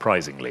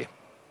surprisingly.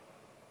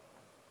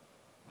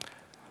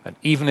 And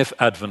even if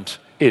Advent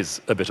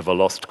is a bit of a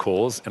lost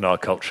cause in our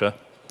culture,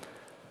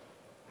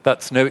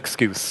 that's no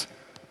excuse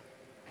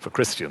for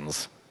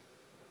Christians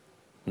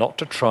not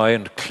to try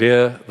and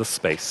clear the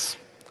space,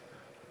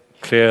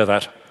 clear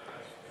that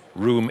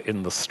room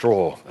in the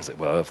straw, as it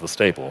were, of the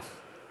stable,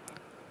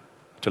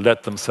 to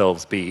let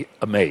themselves be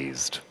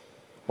amazed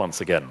once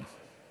again,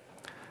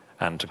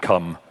 and to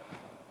come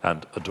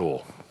and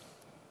adore.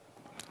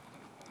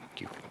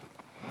 Thank you.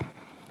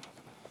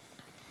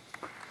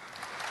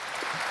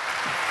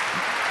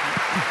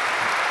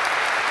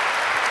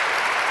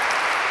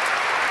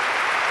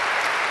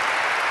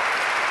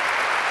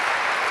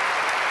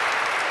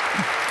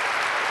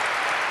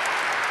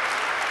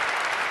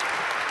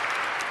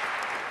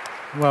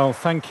 Well,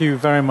 thank you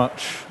very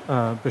much,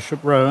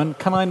 Bishop Rowan.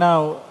 Can I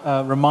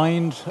now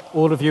remind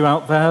all of you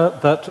out there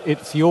that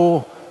it's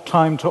your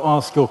time to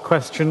ask your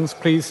questions.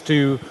 Please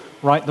do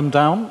write them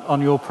down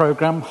on your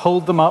program.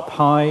 Hold them up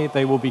high.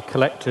 They will be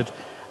collected,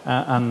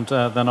 and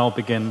then I'll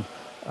begin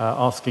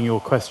asking your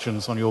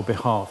questions on your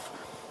behalf.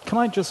 Can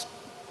I just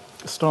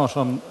start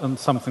on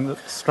something that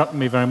struck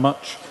me very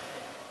much?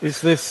 Is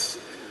this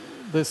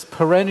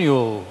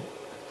perennial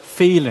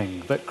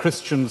feeling that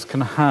Christians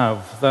can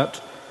have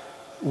that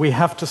we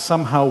have to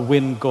somehow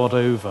win God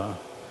over.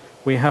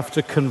 We have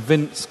to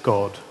convince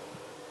God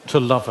to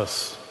love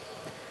us.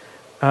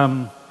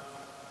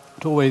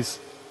 It always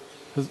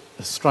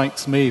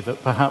strikes me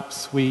that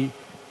perhaps we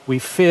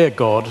fear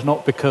God,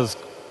 not because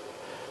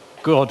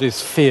God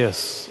is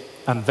fierce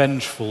and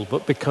vengeful,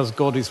 but because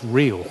God is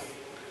real.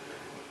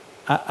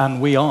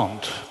 And we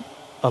aren't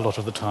a lot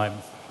of the time.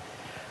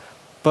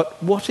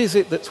 But what is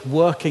it that's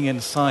working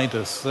inside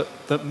us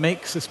that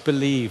makes us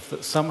believe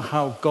that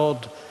somehow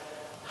God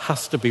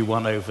has to be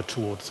won over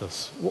towards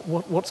us?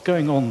 What's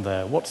going on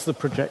there? What's the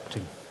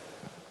projecting?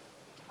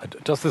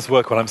 Does this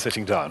work while I'm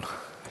sitting down?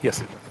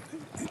 Yes.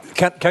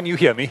 Can you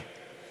hear me?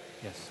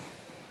 Yes.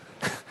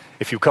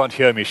 If you can't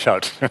hear me,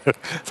 shout.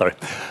 Sorry.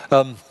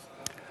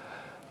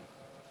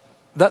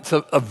 That's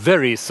a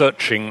very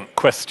searching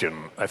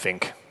question, I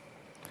think,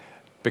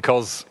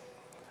 because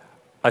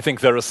I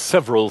think there are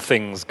several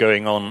things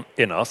going on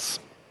in us.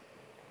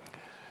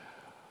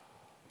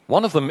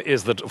 One of them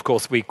is that, of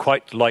course, we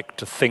quite like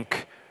to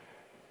think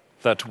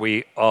that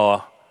we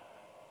are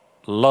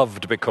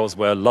loved because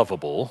we're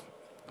lovable,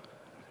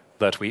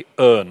 that we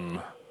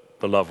earn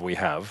the love we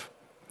have,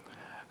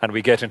 and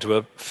we get into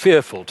a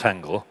fearful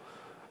tangle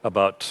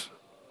about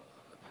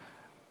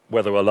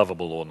whether we're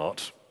lovable or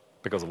not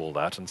because of all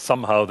that, and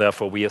somehow,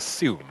 therefore, we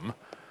assume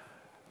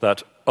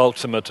that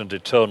ultimate and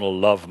eternal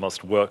love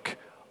must work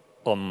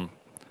on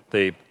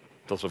the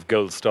sort of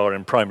gold star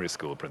in primary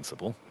school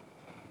principle.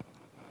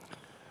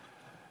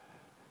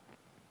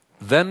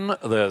 Then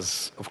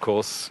there's, of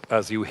course,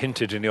 as you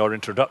hinted in your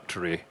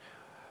introductory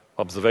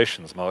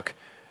observations, Mark,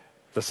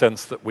 the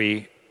sense that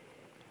we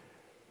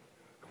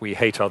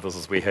hate others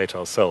as we hate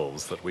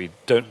ourselves, that we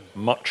don't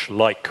much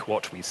like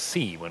what we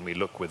see when we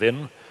look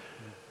within,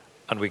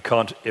 and we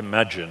can't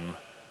imagine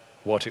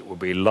what it would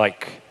be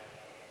like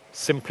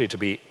simply to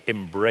be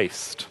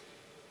embraced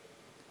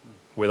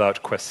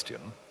without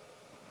question,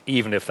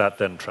 even if that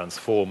then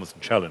transforms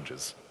and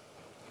challenges.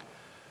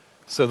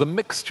 So the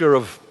mixture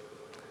of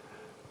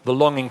the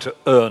longing to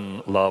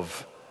earn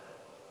love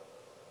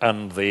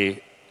and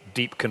the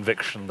deep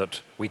conviction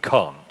that we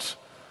can't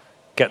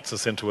gets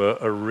us into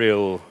a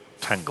real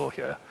tangle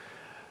here.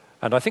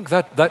 And I think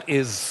that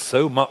is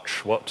so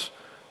much what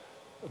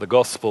the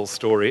gospel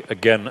story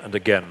again and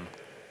again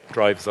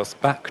drives us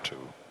back to.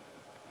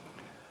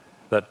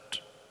 That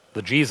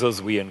the Jesus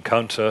we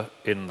encounter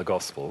in the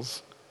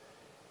Gospels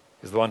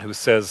is the one who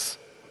says,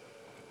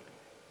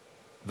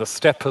 the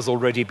step has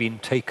already been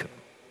taken.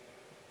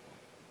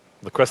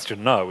 The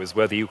question now is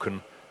whether you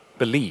can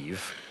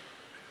believe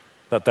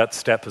that that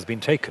step has been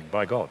taken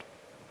by God.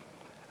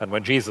 And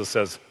when Jesus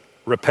says,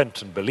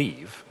 repent and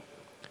believe,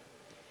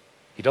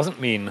 he doesn't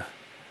mean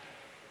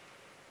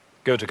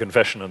go to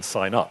confession and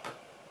sign up.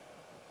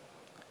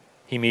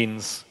 He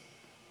means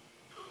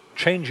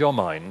change your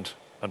mind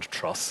and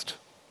trust.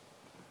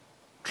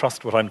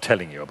 Trust what I'm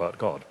telling you about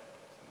God.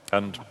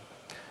 And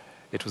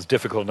it was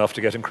difficult enough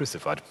to get him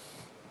crucified.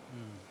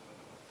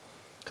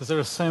 Because there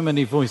are so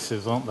many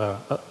voices, aren't there,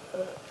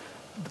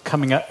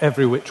 coming at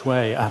every which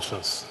way at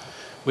us,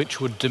 which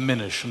would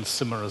diminish and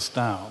simmer us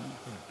down.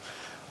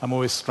 I'm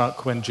always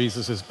struck when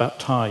Jesus is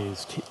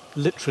baptized.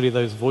 Literally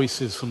those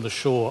voices from the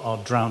shore are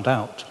drowned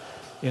out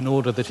in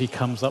order that he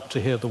comes up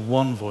to hear the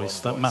one voice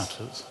that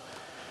matters.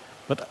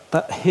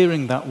 But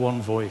hearing that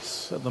one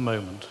voice at the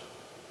moment,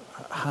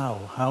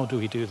 how do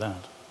we do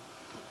that?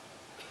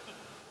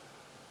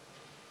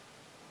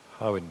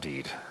 How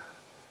indeed.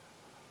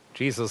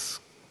 Jesus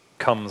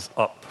comes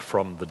up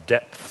from the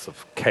depths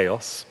of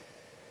chaos,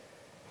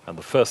 and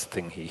the first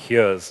thing he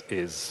hears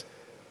is,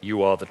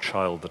 "You are the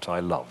child that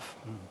I love."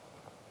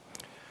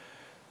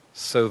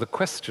 So the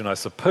question, I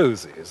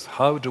suppose, is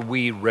how do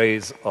we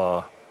raise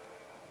our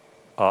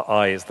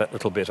eyes that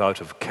little bit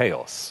out of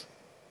chaos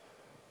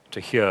to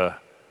hear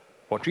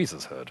what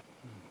Jesus heard?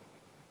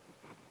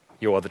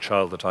 You are the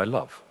child that I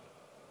love.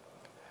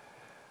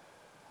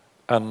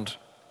 And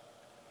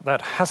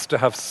that has to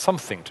have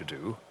something to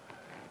do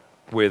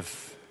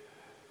with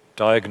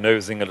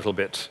diagnosing a little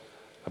bit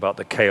about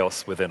the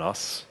chaos within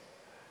us,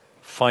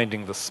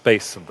 finding the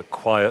space and the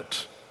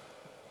quiet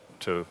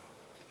to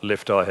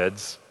lift our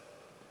heads,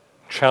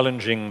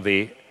 challenging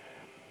the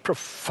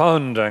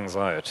profound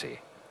anxiety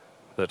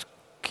that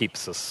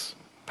keeps us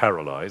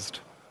paralyzed.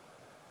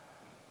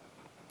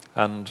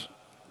 And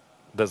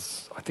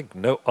there's, I think,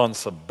 no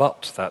answer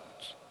but that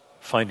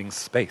finding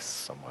space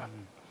somewhere.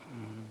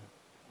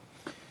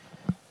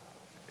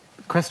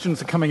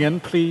 Questions are coming in.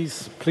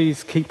 Please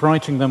keep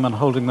writing them and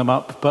holding them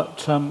up.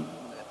 But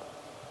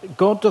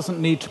God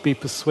doesn't need to be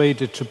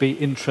persuaded to be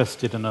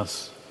interested in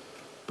us.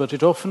 But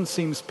it often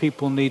seems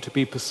people need to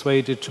be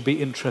persuaded to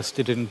be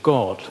interested in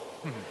God.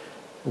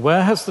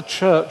 Where has the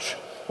church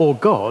or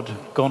God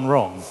gone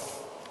wrong?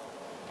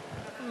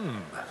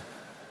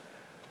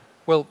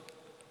 Well,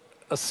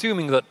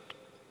 assuming that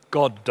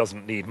God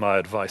doesn't need my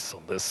advice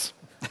on this,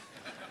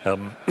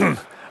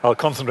 I'll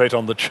concentrate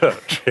on the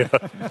church here.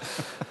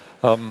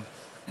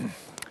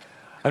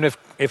 And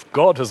if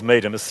God has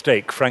made a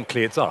mistake,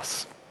 frankly, it's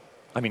us.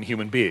 I mean,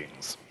 human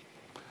beings.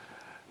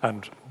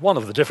 And one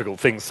of the difficult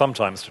things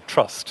sometimes to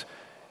trust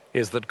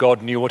is that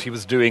God knew what he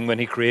was doing when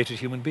he created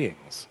human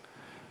beings.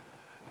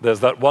 There's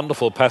that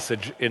wonderful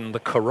passage in the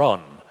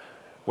Quran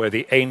where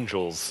the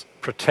angels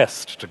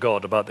protest to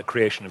God about the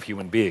creation of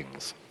human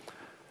beings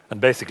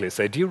and basically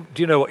say, do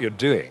you know what you're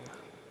doing?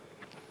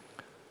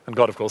 And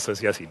God, of course,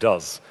 says, yes, he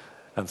does,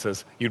 and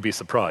says, you'd be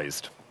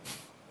surprised.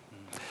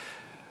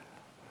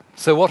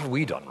 So what have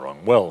we done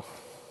wrong? Well,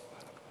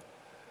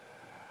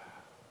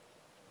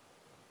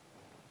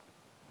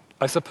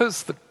 I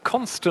suppose the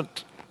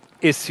constant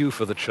issue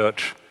for the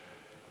church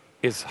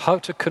is how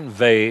to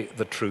convey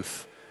the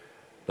truth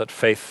that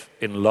faith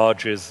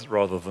enlarges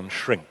rather than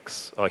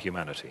shrinks our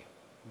humanity.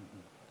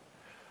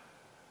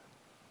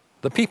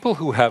 The people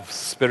who have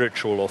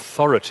spiritual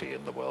authority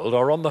in the world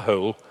are, on the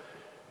whole,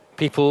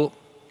 people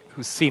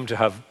who seem to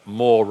have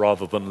more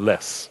rather than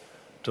less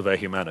to their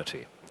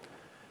humanity.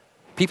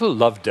 People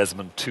love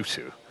Desmond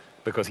Tutu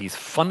because he's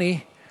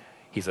funny,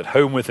 he's at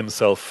home with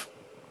himself,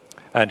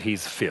 and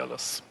he's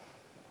fearless.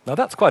 Now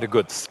that's quite a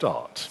good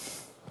start.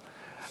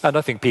 And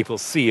I think people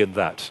see in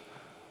that,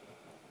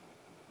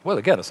 well,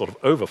 again, a sort of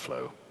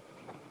overflow.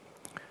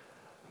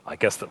 I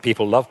guess that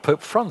people love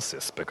Pope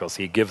Francis because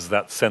he gives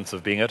that sense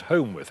of being at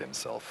home with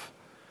himself.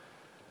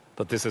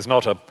 That this is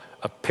not a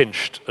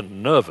pinched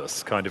and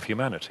nervous kind of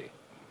humanity.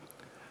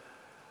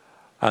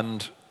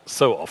 And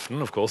so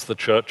often, of course, the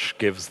church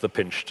gives the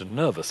pinched and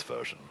nervous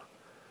version.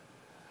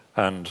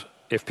 And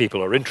if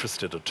people are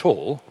interested at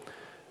all,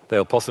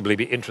 they'll possibly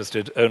be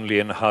interested only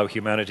in how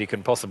humanity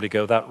can possibly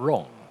go that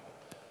wrong,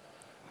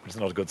 which is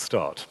not a good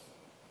start.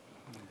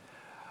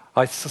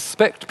 I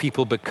suspect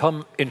people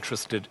become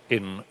interested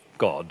in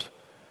God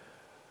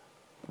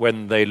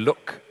when they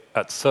look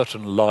at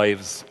certain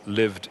lives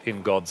lived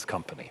in God's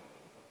company.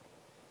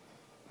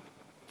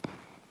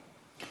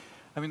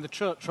 I mean, the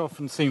church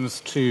often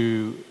seems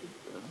to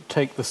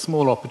take the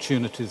small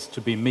opportunities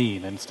to be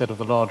mean instead of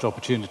the large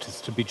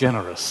opportunities to be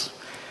generous.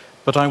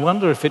 But I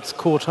wonder if it's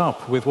caught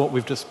up with what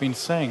we've just been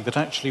saying, that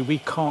actually we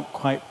can't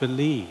quite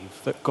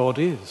believe that God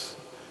is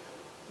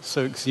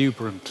so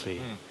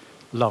exuberantly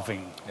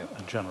loving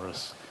and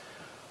generous.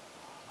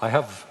 I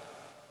have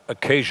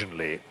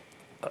occasionally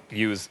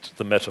used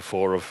the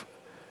metaphor of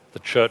the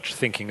church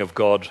thinking of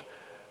God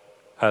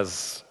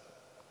as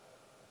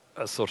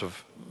a sort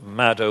of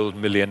mad old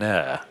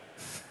millionaire,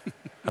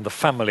 and the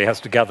family has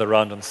to gather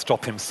around and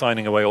stop him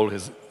signing away all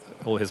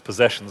his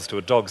possessions to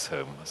a dog's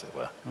home, as it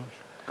were.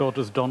 God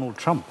is Donald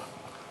Trump.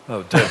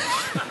 Oh, dear.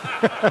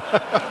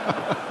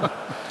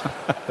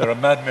 There are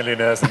mad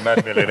millionaires and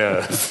mad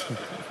millionaires.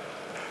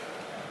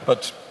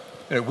 But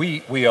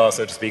we are,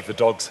 so to speak, the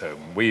dog's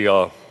home.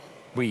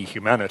 We,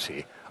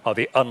 humanity, are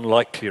the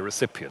unlikely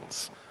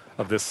recipients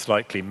of this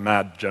slightly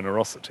mad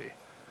generosity.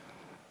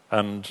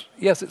 And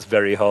yes, it's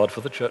very hard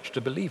for the church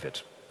to believe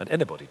it, and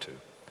anybody to.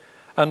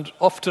 And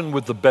often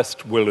with the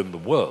best will in the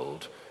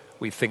world,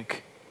 we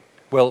think,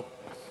 well,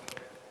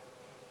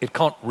 it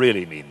can't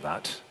really mean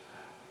that,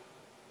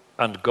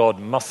 and God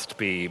must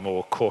be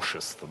more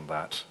cautious than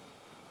that.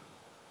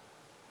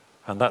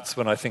 And that's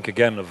when I think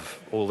again of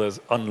all those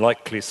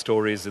unlikely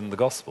stories in the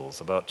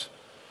Gospels about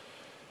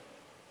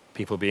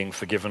people being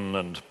forgiven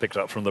and picked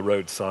up from the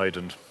roadside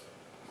and,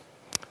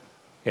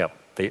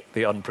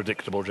 the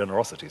unpredictable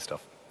generosity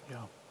stuff.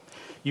 Yeah.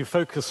 You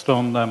focused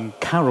on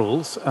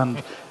carols,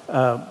 and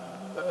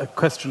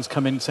questions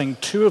come in saying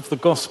 2 of the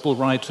Gospel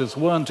writers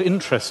weren't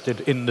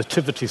interested in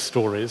nativity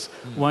stories.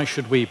 Why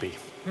should we be?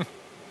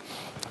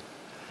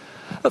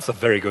 That's a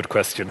very good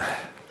question.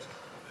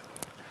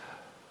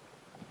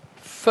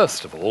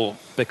 First of all,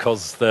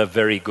 because they're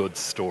very good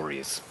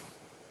stories,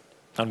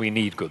 and we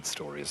need good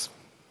stories.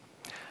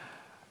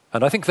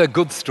 And I think they're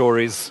good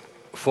stories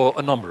for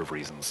a number of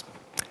reasons.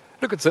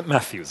 Look at St.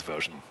 Matthew's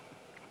version.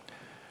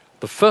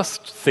 The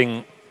first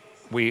thing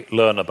we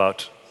learn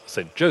about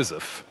St.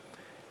 Joseph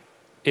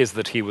is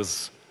that he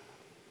was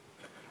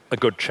a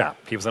good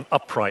chap. He was an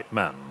upright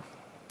man.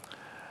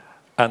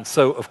 And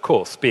so, of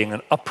course, being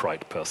an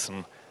upright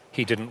person,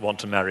 he didn't want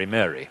to marry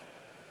Mary.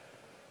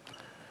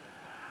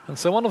 And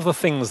so one of the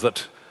things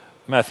that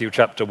Matthew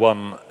chapter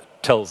 1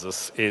 tells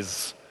us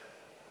is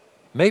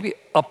maybe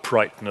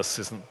uprightness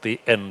isn't the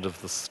end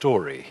of the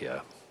story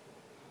here.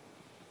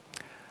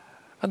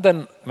 And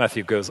then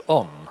Matthew goes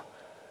on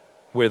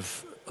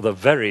with the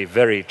very,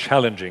 very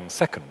challenging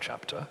second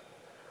chapter,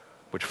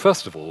 which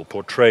first of all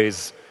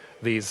portrays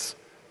these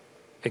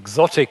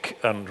exotic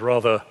and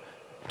rather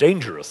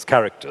dangerous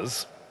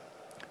characters,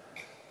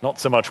 not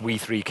so much we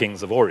three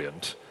kings of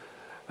Orient,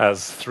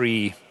 as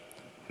three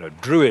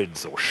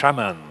druids or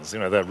shamans.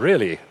 They're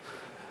really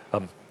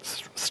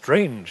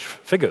strange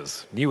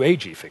figures, new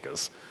agey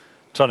figures,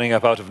 turning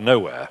up out of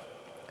nowhere,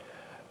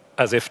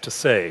 as if to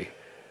say,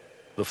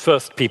 the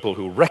first people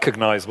who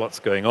recognize what's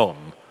going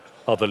on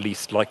are the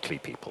least likely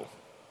people.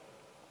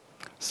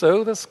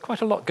 So there's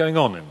quite a lot going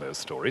on in those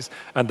stories.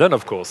 And then,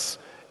 of course,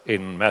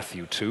 in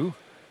Matthew 2,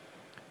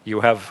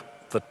 you have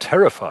the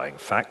terrifying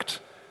fact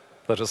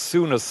that as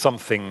soon as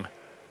something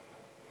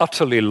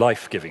utterly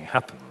life-giving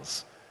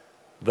happens,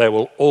 there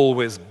will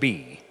always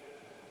be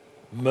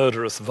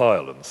murderous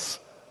violence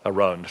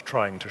around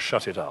trying to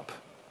shut it up.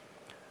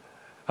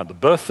 And the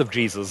birth of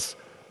Jesus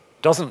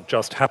doesn't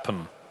just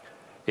happen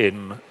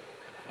in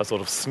a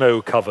sort of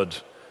snow-covered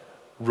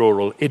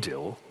rural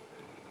idyll.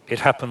 It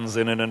happens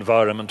in an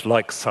environment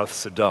like South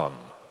Sudan,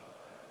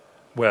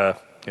 where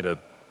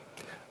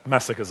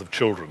massacres of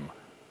children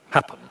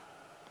happen,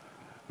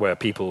 where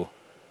people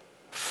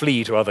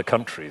flee to other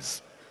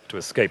countries to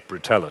escape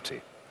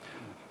brutality.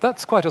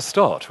 That's quite a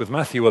start with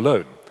Matthew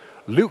alone.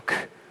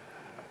 Luke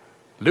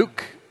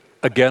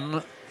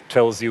again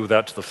tells you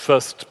that the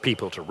first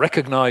people to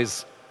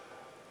recognize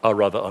are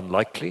rather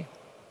unlikely.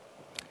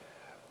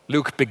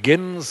 Luke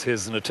begins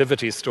his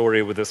nativity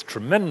story with this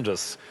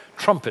tremendous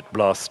trumpet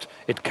blast.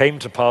 It came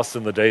to pass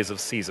in the days of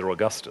Caesar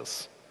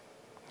Augustus.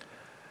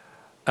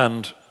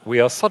 And we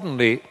are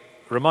suddenly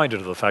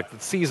reminded of the fact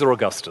that Caesar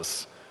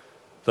Augustus,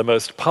 the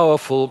most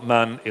powerful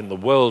man in the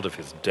world of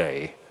his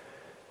day,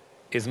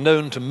 is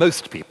known to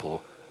most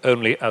people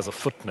only as a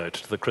footnote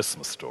to the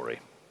Christmas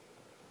story.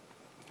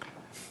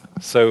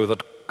 So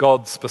that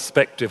God's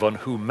perspective on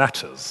who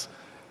matters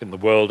in the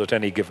world at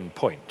any given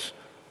point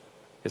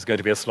is going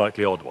to be a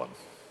slightly odd one.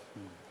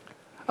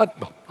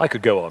 I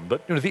could go on,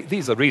 but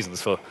these are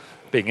reasons for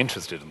being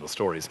interested in the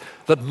stories.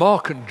 That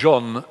Mark and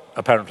John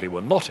apparently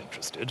were not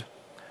interested,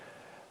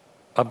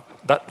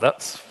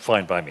 that's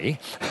fine by me,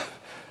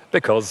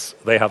 because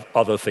they have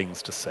other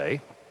things to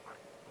say.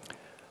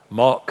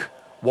 Mark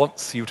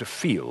wants you to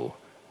feel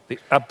the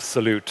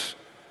absolute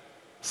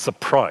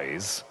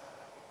surprise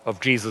of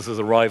Jesus'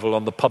 arrival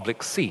on the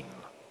public scene.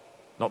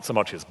 Not so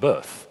much his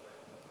birth,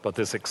 but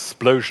this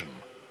explosion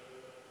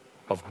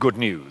of good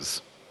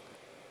news,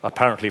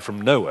 apparently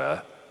from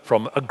nowhere,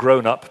 from a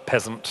grown-up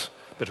peasant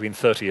between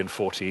 30 and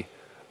 40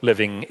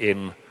 living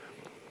in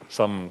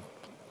some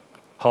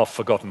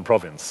half-forgotten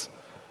province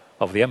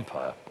of the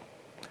empire.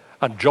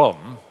 And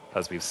John,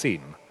 as we've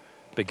seen,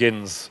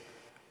 begins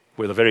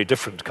with a very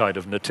different kind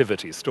of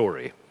nativity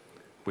story,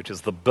 which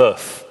is the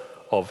birth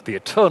of the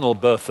eternal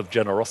birth of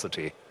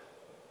generosity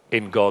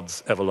in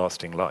God's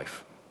everlasting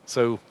life.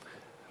 So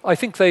I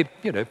think they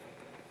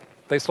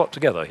slot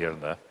together here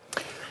and there.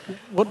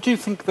 What do you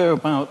think, though,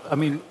 about,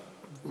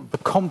 the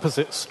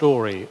composite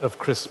story of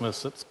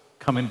Christmas that's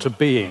come into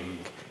being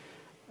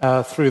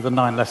through the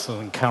 9 lessons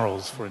and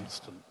carols, for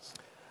instance,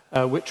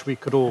 which we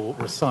could all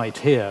recite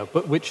here,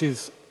 but which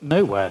is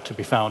nowhere to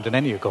be found in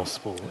any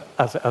gospel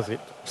as it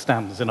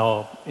stands in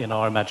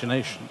our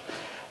imagination.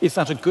 Is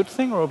that a good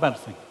thing or a bad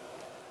thing?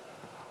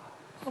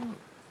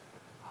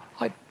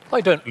 I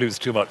don't lose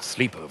too much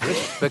sleep over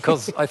it,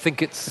 because I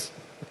think it's,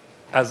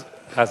 as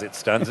it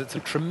stands, it's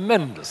a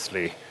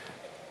tremendously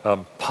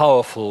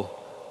powerful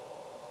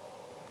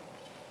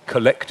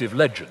collective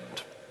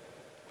legend.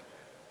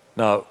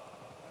 Now,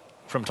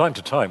 from time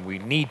to time, we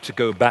need to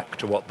go back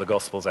to what the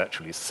Gospels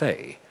actually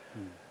say,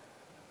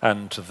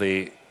 and to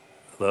the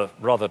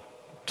rather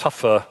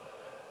tougher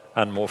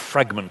and more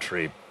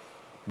fragmentary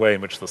way in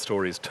which the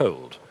story is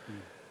told.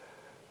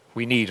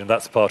 We need, and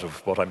that's part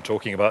of what I'm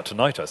talking about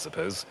tonight, I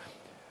suppose,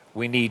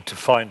 we need to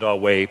find our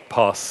way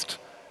past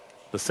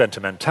the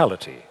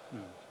sentimentality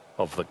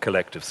of the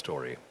collective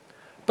story.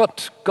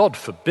 But God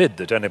forbid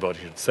that anybody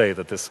should say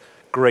that this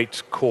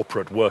great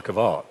corporate work of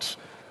art,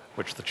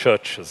 which the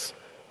church has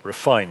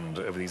refined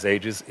over these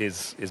ages,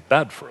 is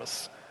bad for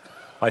us.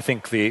 I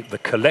think the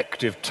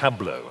collective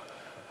tableau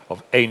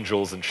of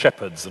angels and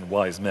shepherds and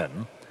wise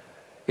men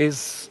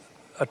is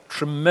a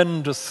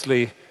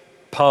tremendously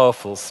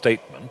powerful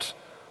statement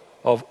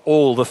of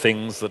all the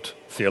things that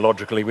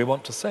theologically we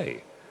want to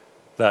say.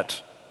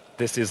 That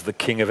this is the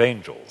King of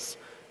Angels,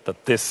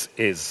 that this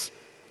is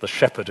the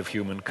shepherd of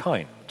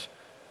humankind,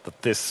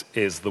 that this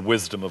is the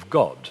wisdom of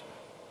God,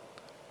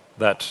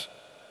 that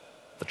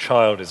the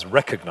child is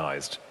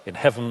recognized in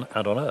heaven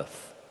and on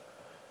earth.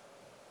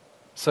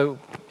 So,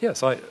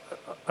 yes, I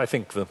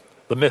think the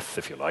myth,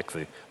 if you like,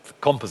 the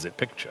composite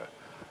picture,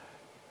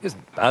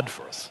 isn't bad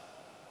for us.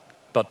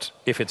 But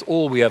if it's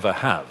all we ever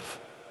have,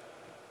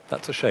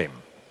 that's a shame,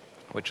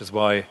 which is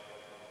why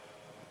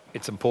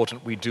it's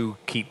important we do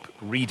keep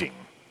reading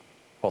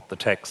what the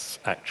texts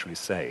actually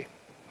say.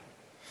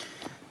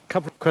 A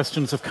couple of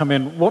questions have come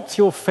in. What's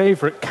your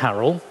favourite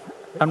carol,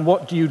 and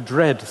what do you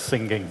dread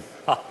singing?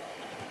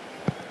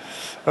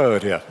 Oh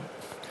dear.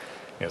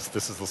 Yes,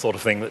 this is the sort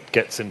of thing that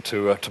gets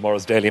into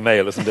tomorrow's Daily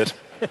Mail, isn't it?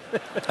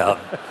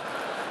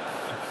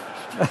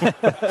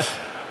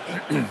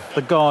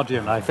 The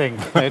Guardian, I think,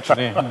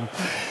 actually.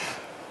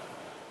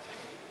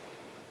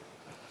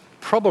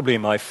 Probably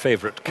my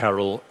favourite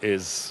carol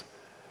is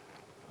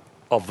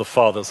Of the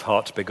Father's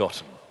Heart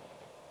Begotten.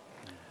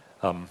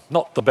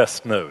 Not the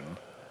best known,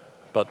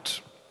 but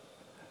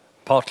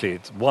partly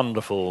its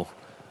wonderful,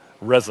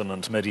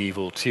 resonant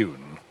medieval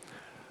tune,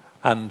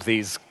 and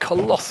these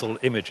colossal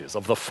images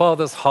of the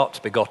Father's heart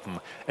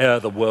begotten ere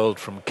the world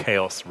from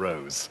chaos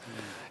rose.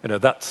 You know,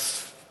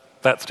 that's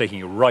taking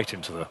you right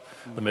into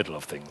the middle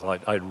of things.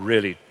 I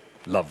really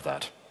love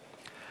that.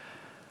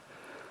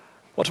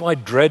 What do I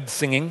dread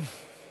singing?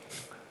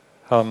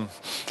 Well,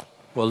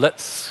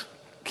 let's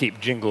keep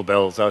Jingle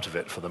Bells out of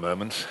it for the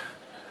moment.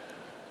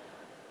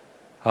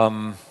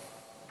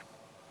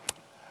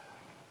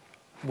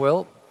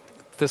 Well,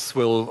 this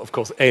will, of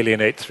course,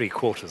 alienate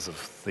 3/4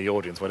 of the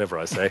audience, whatever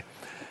I say.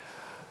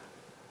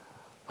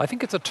 I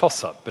think it's a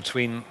toss-up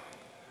between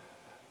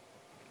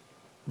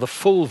the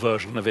full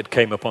version of It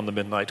Came Upon the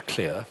Midnight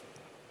Clear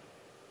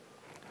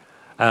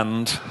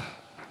and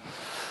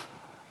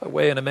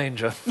Away in a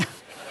Manger.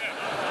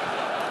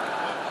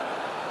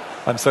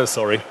 I'm so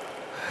sorry.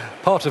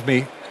 Part of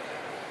me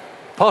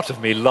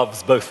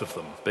loves both of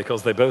them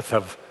because they both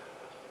have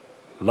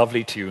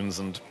lovely tunes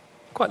and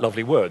quite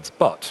lovely words,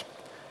 but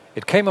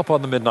It Came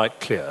Upon the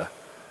Midnight Clear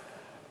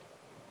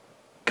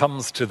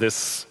comes to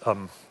this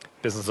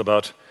business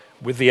about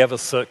with the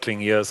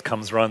ever-circling years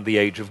comes round the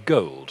age of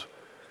gold.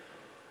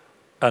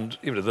 And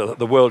you know,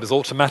 the world is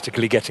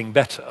automatically getting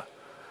better.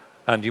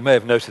 And you may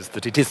have noticed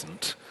that it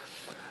isn't.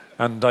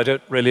 And I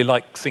don't really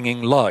like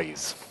singing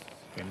lies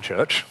in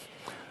church.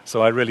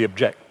 So I really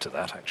object to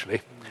that,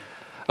 actually.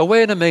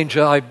 Away in a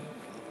Manger, I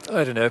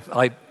don't know,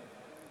 I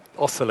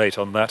oscillate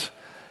on that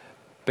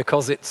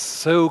because it's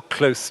so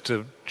close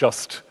to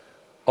just,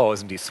 oh,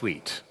 isn't he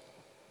sweet?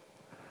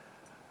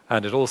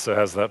 And it also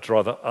has that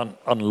rather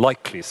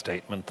unlikely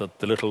statement that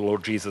the little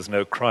Lord Jesus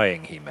no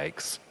crying he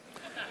makes.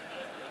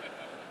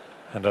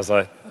 And as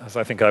I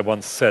think I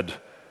once said,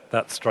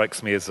 that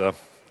strikes me as a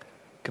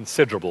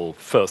considerable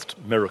first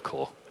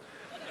miracle.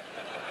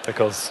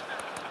 Because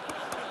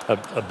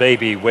a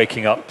baby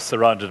waking up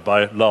surrounded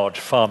by large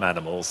farm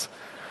animals,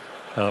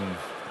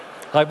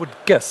 I would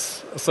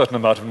guess a certain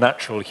amount of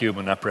natural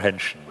human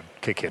apprehension would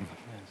kick in.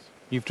 Yes.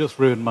 You've just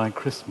ruined my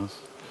Christmas.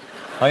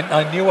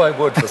 I knew I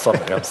would for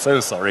something. I'm so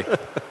sorry.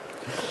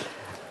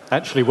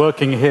 Actually,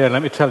 working here,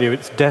 let me tell you,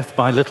 it's death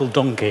by little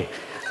donkey.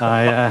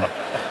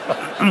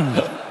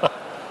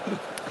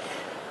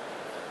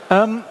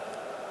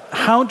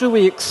 How do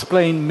we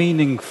explain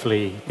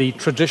meaningfully the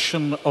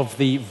tradition of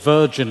the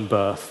virgin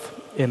birth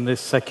in this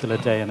secular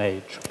day and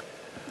age?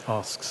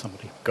 Ask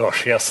somebody.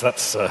 Gosh, yes,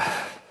 that's a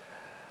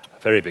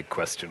very big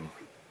question.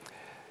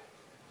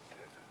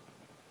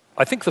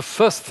 I think the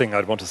first thing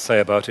I'd want to say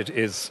about it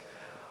is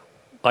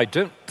I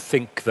don't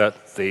think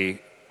that the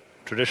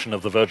tradition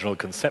of the virginal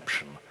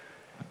conception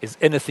is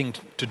anything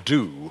to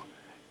do,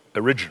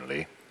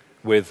 originally,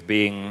 with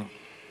being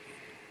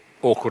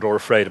awkward or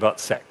afraid about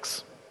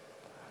sex.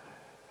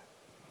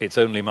 It's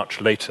only much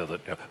later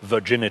that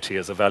virginity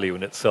as a value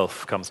in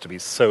itself comes to be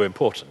so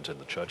important in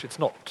the church. It's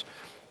not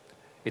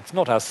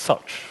as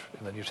such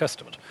in the New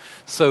Testament.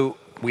 So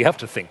we have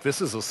to think this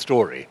is a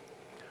story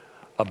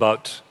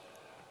about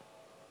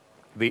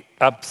the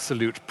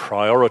absolute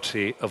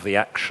priority of the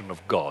action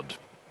of God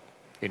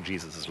in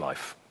Jesus'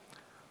 life.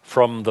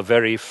 From the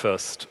very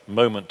first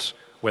moment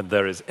when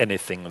there is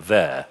anything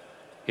there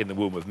in the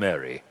womb of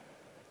Mary,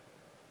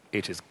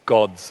 it is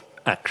God's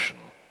action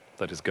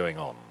that is going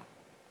on.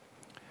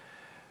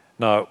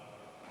 Now,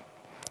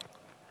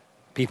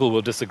 people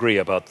will disagree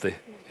about the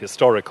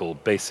historical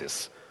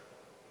basis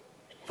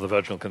of the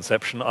virginal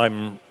conception.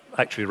 I'm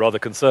actually rather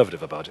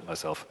conservative about it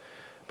myself.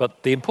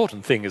 But the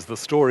important thing is the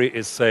story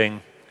is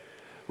saying,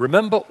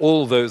 remember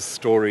all those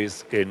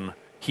stories in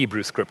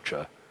Hebrew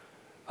scripture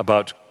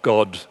about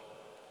God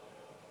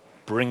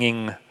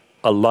bringing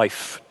a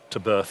life to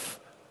birth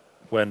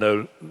where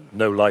no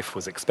life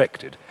was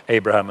expected.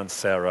 Abraham and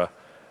Sarah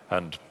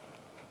and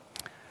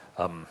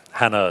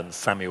Hannah and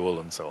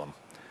Samuel and so on.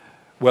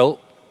 Well,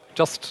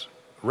 just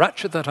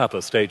ratchet that up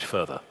a stage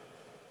further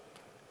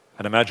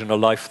and imagine a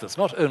life that's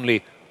not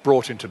only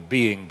brought into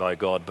being by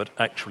God, but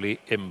actually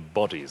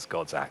embodies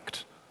God's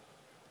act.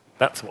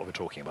 That's what we're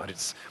talking about.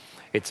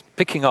 It's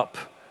picking up,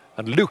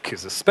 and Luke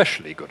is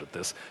especially good at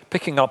this,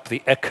 picking up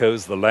the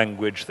echoes, the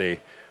language, the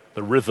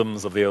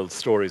rhythms of the old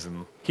stories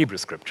in Hebrew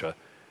scripture,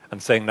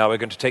 and saying, now we're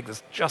going to take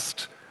this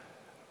just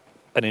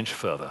an inch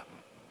further,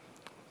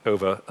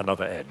 over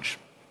another edge.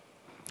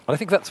 And I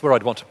think that's where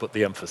I'd want to put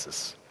the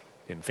emphasis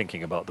in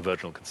thinking about the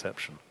virginal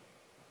conception.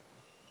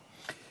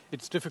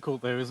 It's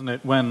difficult though, isn't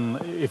it,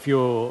 if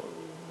you're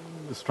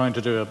just trying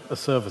to do a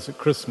service at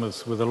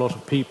Christmas with a lot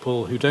of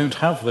people who don't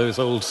have those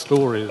old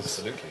stories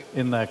Absolutely.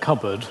 in their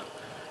cupboard,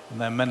 in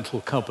their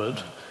mental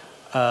cupboard,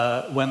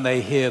 when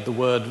they hear the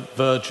word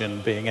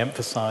virgin being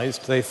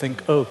emphasized, they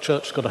think, oh,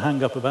 church's got to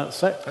hang up about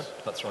sex.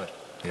 That's right,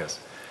 yes.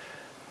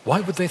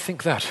 Why would they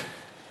think that?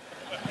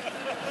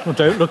 Well,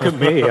 don't look at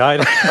me.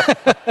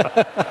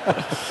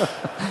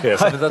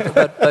 Yes, I mean,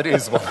 that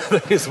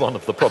is one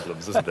of the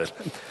problems, isn't it?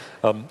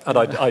 And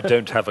I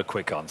don't have a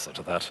quick answer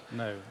to that.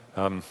 No,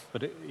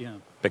 but yeah.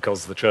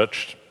 Because the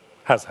church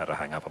has had a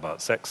hang-up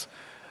about sex,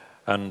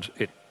 and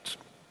it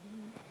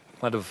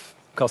kind of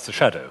casts a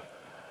shadow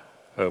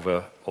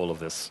over all of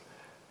this.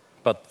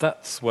 But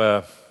that's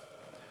where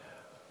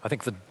I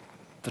think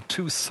the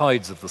two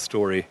sides of the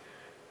story,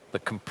 the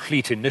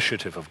complete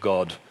initiative of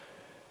God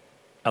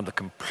and the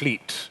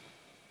complete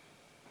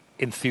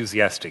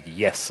enthusiastic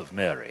yes of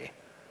Mary,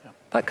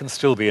 that can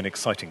still be an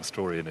exciting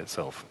story in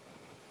itself.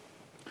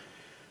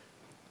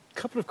 A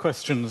couple of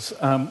questions,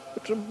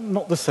 which are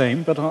not the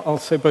same, but I'll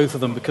say both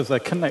of them because they're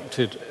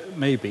connected,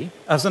 maybe.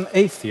 As an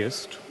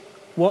atheist,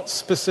 what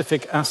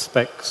specific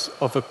aspects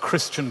of a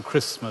Christian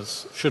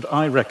Christmas should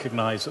I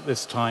recognize at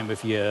this time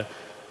of year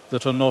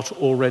that are not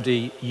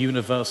already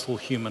universal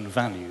human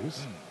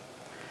values?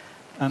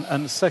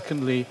 And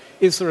secondly,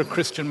 is there a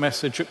Christian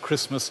message at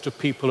Christmas to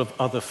people of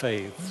other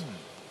faiths?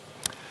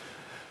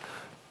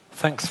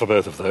 Thanks for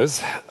both of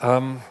those.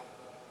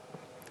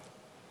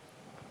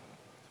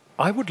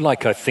 I would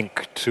like, I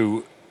think,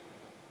 to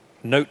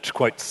note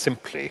quite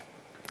simply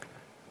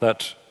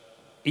that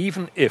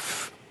even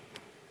if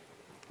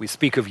we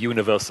speak of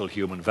universal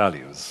human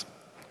values,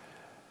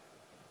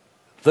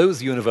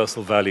 those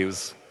universal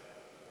values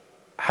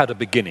had a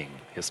beginning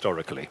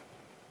historically.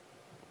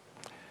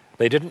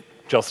 They didn't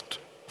just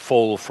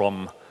fall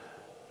from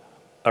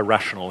a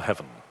rational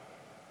heaven.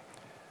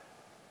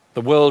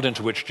 The world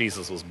into which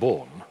Jesus was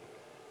born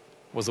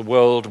was a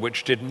world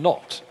which did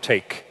not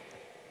take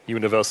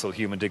universal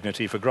human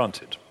dignity for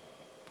granted.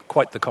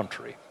 Quite the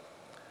contrary.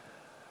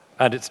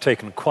 And it's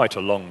taken quite a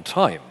long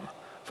time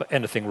for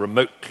anything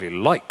remotely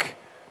like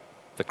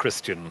the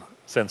Christian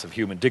sense of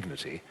human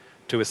dignity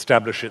to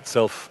establish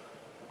itself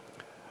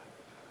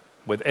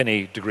with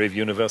any degree of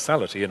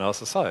universality in our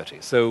society.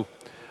 So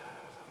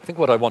I think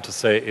what I want to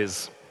say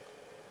is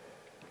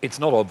it's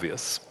not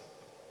obvious.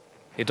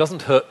 It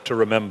doesn't hurt to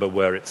remember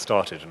where it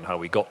started and how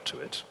we got to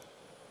it.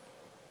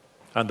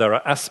 And there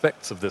are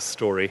aspects of this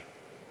story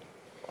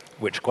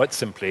which quite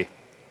simply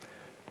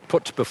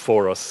put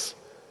before us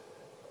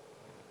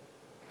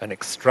an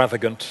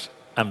extravagant,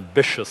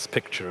 ambitious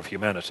picture of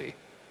humanity,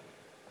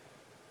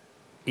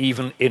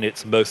 even in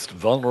its most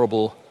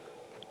vulnerable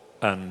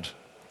and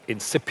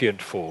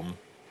incipient form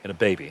in a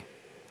baby,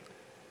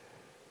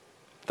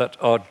 that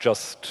are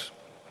just,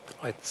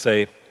 I'd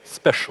say,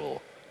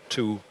 special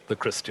to the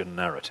Christian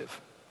narrative.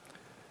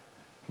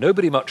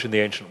 Nobody much in the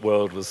ancient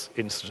world was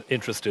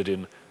interested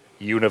in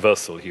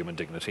universal human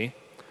dignity.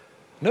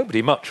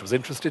 Nobody much was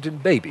interested in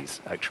babies,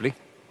 actually.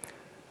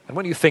 And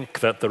when you think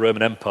that the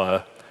Roman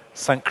Empire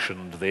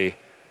sanctioned the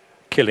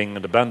killing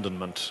and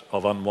abandonment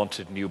of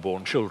unwanted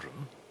newborn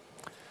children,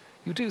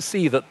 you do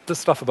see that the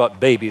stuff about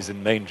babies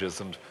in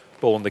mangers and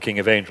born the King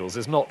of Angels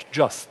is not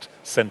just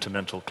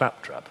sentimental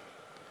claptrap.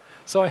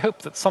 So I hope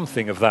that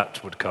something of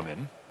that would come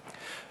in.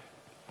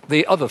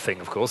 The other thing,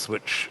 of course,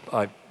 which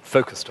I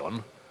focused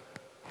on,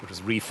 which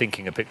was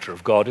rethinking a picture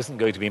of God, isn't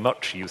going to be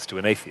much use to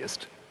an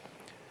atheist,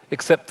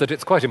 except that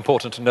it's quite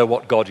important to know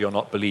what God you're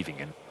not believing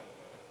in.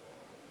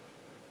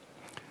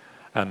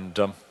 And,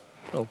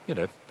 well, you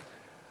know,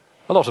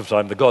 a lot of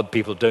time the God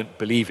people don't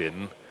believe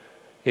in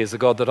is a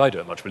God that I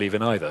don't much believe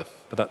in either.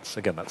 But that's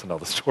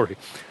another story.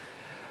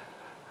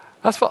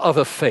 As for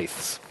other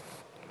faiths,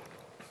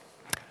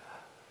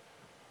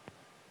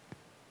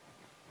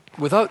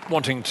 without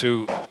wanting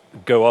to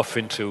go off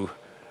into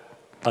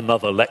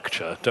another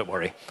lecture, don't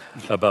worry,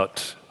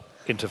 about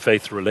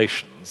interfaith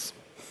relations,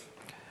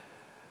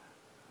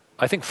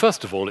 I think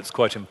first of all it's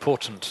quite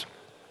important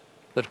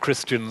that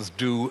Christians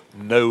do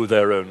know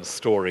their own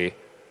story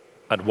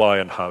and why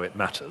and how it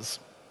matters,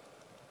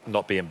 and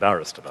not be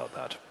embarrassed about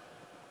that.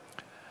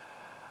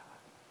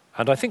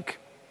 And I think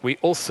we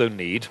also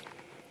need,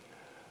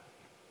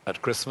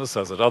 at Christmas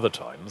as at other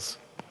times,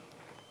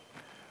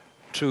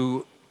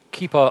 to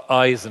keep our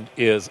eyes and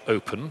ears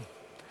open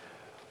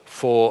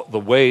for the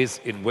ways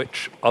in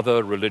which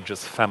other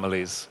religious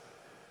families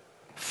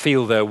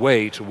feel their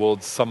way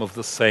towards some of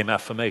the same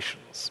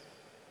affirmations.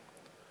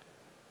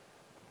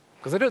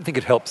 Because I don't think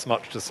it helps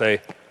much to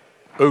say,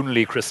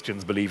 only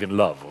Christians believe in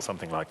love, or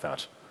something like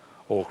that.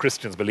 or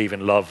Christians believe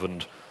in love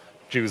and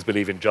Jews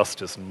believe in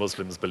justice and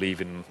Muslims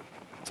believe in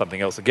something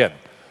else again.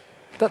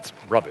 That's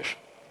rubbish.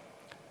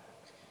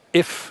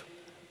 If,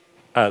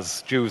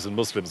 as Jews and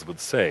Muslims would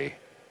say,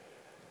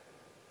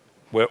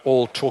 we're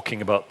all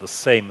talking about the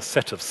same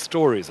set of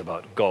stories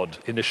about God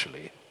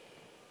initially,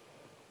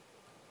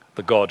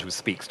 the God who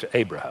speaks to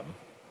Abraham,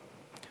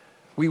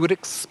 we would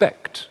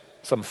expect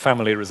some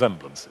family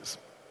resemblances.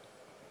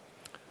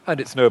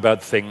 And it's no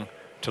bad thing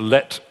to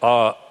let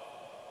our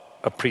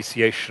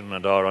appreciation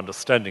and our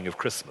understanding of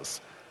Christmas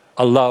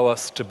allow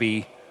us to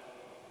be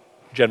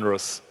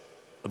generous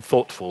and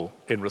thoughtful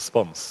in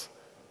response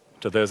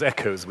to those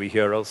echoes we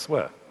hear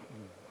elsewhere.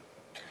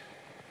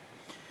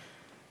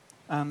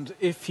 And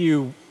if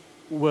you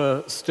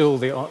were still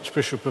the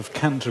Archbishop of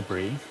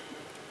Canterbury,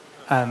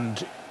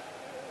 and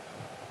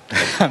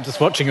I'm just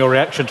watching your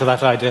reaction to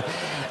that idea,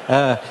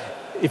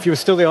 if you were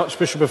still the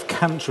Archbishop of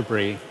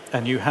Canterbury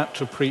and you had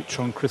to preach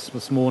on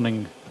Christmas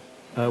morning,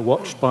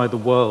 watched by the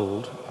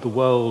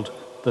world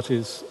that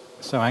is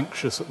so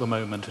anxious at the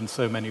moment in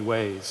so many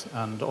ways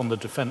and on the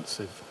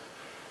defensive,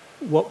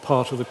 what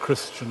part of the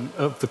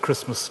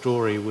Christmas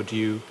story would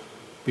you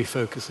be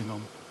focusing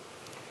on?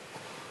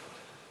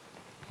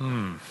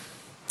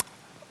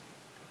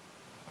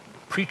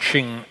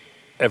 Preaching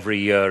every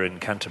year in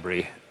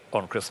Canterbury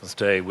on Christmas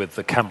Day with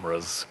the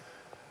cameras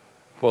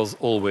was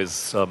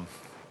always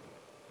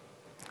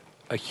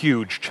a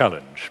huge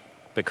challenge,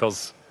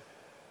 because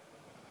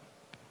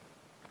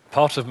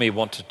part of me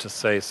wanted to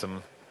say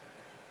some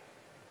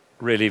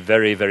really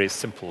very, very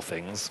simple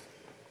things.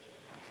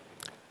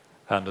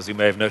 And as you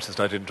may have noticed,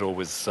 I didn't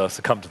always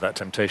succumb to that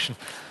temptation.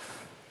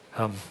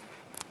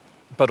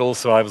 But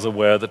also I was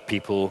aware that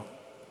people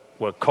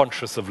were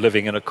conscious of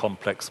living in a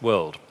complex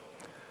world.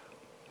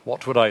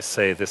 What would I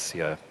say this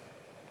year?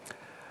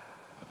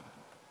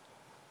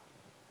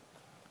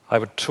 I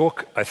would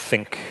talk, I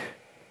think,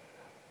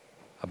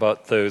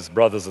 about those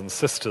brothers and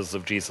sisters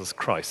of Jesus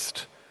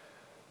Christ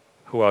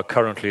who are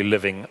currently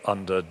living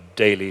under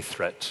daily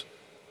threat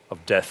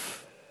of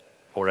death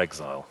or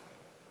exile.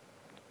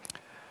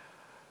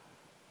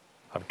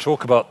 I would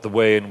talk about the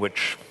way in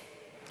which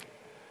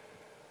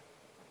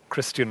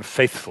Christian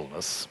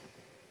faithfulness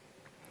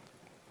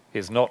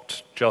is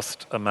not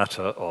just a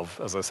matter of,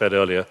 as I said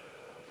earlier,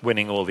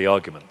 winning all the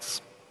arguments,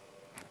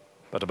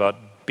 but about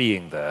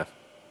being there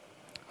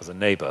as a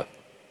neighbor,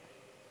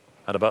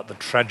 and about the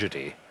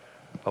tragedy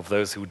of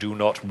those who do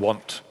not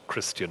want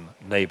Christian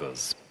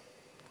neighbors.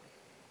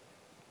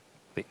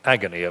 The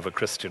agony of a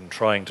Christian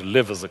trying to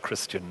live as a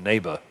Christian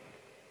neighbor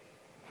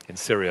in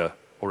Syria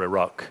or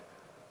Iraq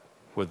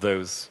with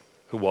those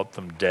who want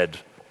them dead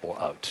or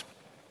out.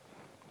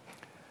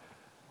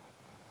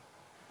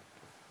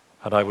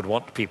 And I would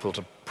want people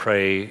to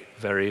pray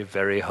very,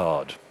 very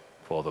hard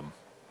for them.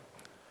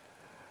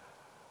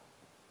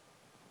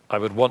 I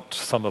would want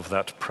some of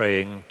that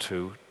praying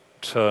to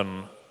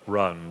turn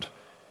round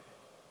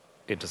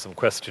into some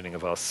questioning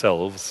of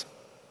ourselves,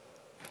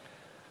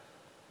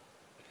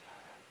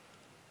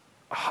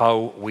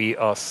 how we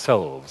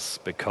ourselves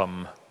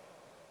become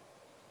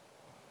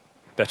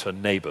better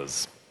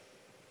neighbors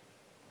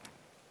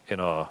in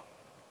our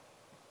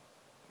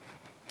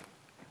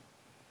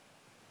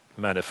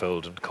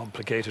manifold and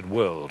complicated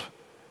world,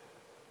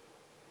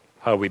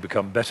 how we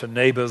become better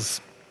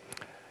neighbors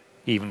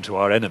even to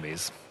our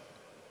enemies,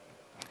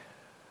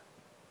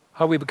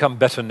 how we become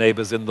better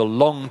neighbors in the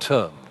long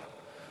term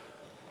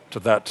to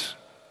that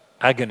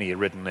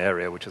agony-ridden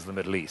area which is the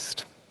Middle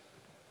East.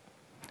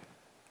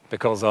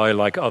 Because I,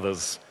 like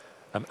others,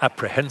 am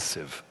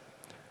apprehensive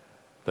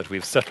that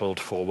we've settled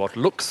for what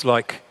looks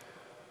like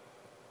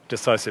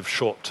decisive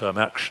short-term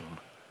action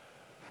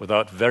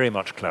without very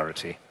much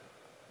clarity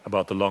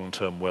about the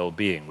long-term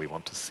well-being we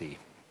want to see.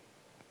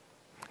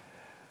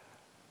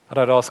 And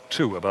I'd ask,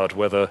 too, about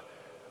whether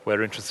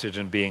we're interested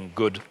in being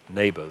good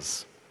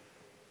neighbors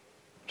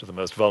to the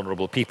most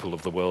vulnerable people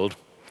of the world.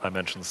 I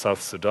mentioned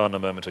South Sudan a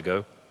moment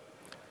ago.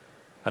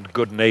 And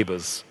good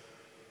neighbors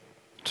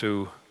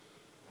to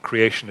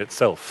creation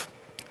itself,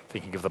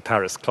 thinking of the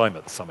Paris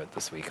Climate Summit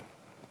this week.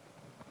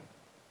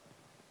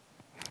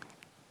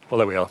 Well,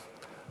 there we are.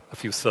 A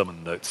few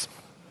sermon notes.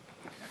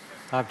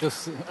 I've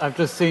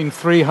just seen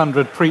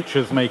 300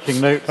 preachers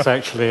making notes,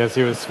 actually, as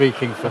you were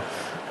speaking for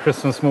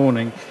Christmas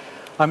morning.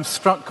 I'm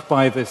struck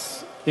by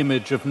this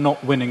image of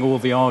not winning all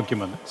the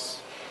arguments.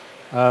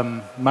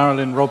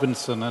 Marilyn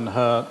Robinson, in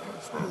her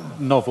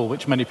novel,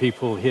 which many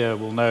people here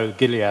will know,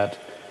 Gilead,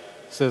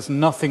 says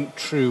nothing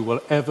true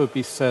will ever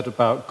be said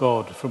about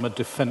God from a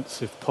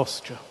defensive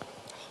posture.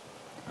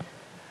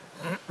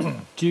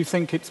 Do you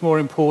think it's more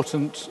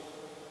important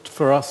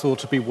for us all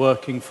to be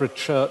working for a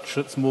church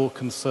that's more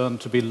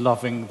concerned to be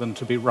loving than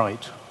to be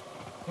right?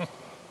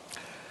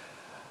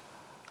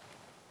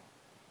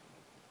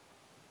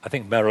 I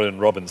think Marilyn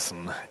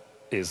Robinson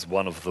is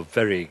one of the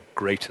very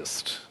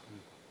greatest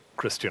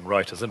Christian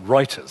writers and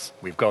writers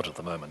we've got at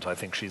the moment. I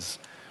think she's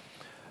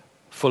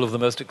full of the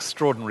most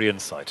extraordinary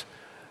insight.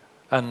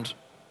 And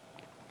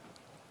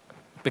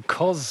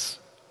because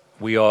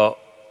we are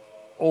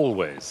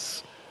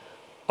always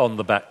on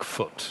the back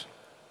foot,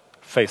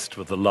 faced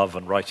with the love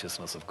and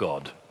righteousness of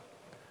God.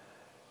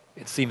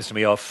 It seems to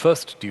me our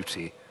first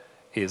duty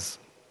is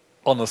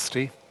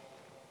honesty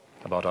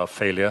about our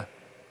failure.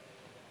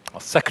 Our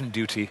second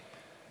duty,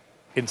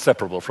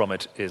 inseparable from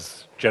it,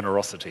 is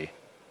generosity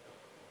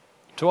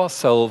to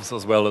ourselves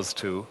as well as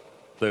to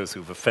those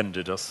who've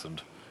offended us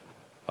and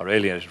are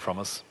alienated from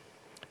us.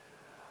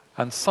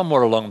 And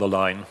somewhere along the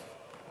line,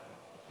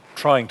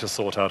 trying to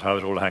sort out how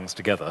it all hangs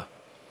together.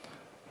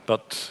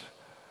 But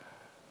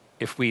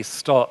if we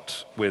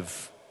start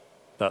with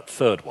that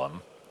third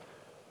one,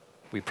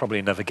 we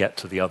probably never get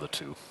to the other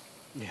two.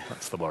 Yeah.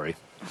 That's the worry.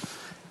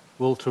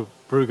 Walter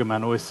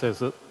Brueggemann always says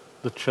that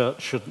the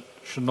church should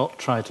not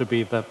try to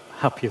be the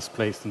happiest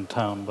place in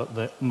town, but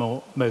the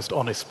most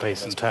honest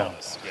place in town.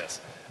 Honest, yes.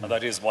 And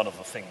that is one of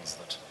the things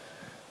that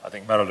I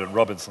think Marilynne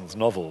Robinson's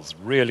novels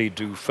really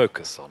do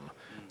focus on.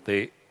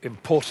 The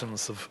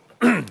importance of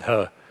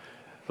her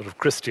sort of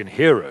Christian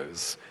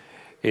heroes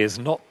is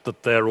not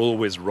that they're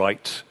always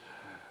right,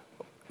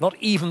 not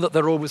even that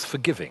they're always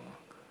forgiving,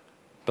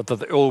 but that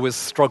they always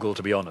struggle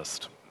to be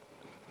honest.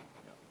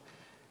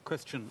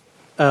 Question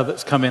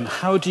that's come in.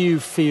 How do you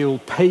feel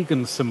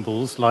pagan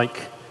symbols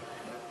like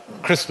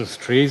Christmas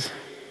trees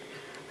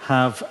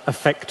have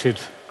affected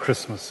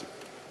Christmas?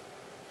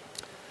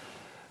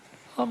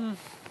 Well,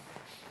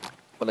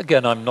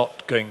 again, I'm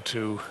not going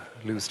to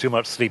lose too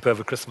much sleep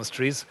over Christmas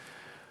trees.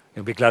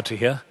 You'll be glad to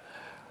hear.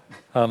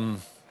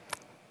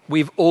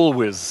 We've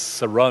always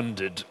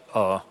surrounded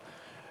our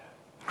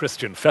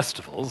Christian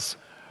festivals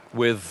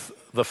with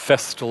the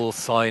festal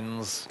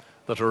signs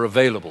that are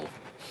available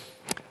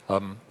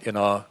in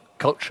our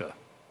culture.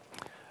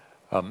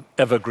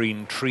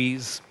 Evergreen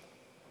trees,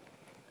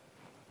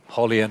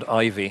 holly and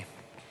ivy,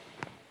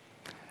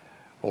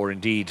 or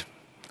indeed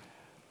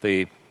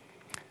the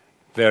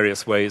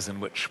various ways in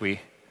which we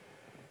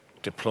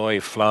deploy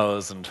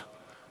flowers and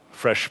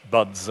fresh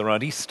buds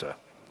around Easter.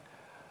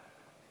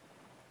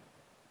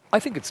 I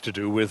think it's to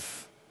do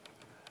with,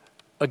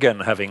 again,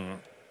 having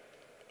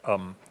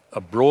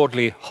a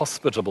broadly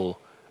hospitable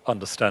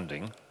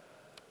understanding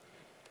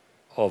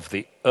of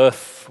the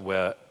earth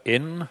we're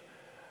in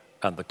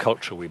and the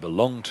culture we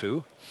belong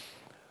to.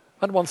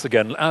 And once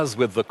again, as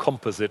with the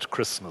composite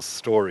Christmas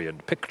story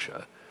and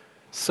picture,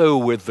 so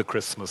with the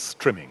Christmas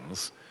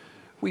trimmings,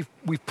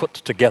 we've put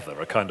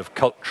together a kind of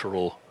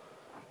cultural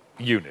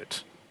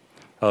unit,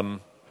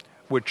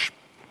 which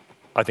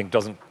I think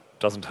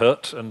doesn't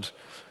hurt, and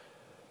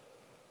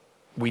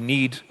we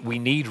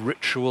need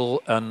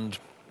ritual and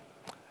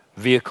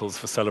vehicles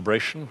for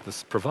celebration.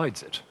 This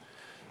provides it.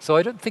 So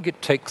I don't think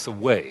it takes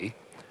away,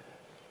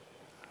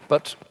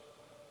 but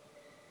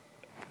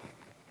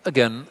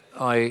again,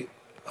 I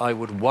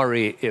would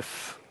worry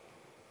if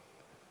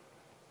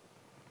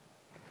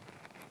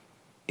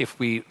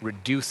we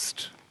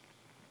reduced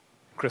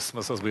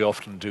Christmas, as we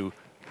often do,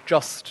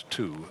 just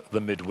to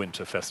the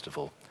midwinter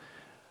festival.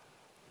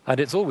 And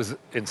it's always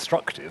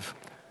instructive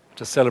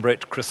to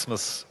celebrate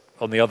Christmas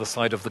on the other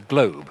side of the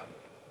globe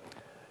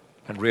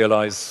and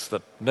realize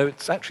that, no,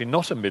 it's actually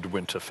not a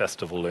midwinter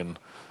festival in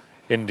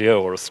India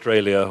or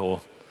Australia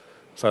or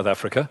South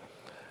Africa.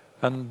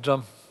 And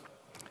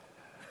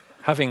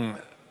having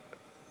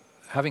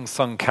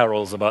sung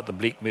carols about the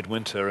bleak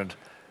midwinter and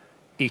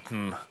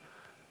eaten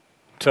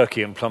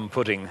turkey and plum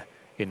pudding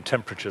in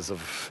temperatures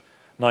of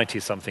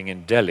 90-something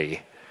in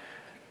Delhi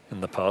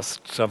in the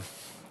past,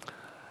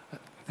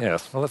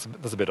 yes, well,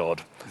 that's a bit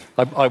odd.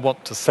 I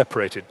want to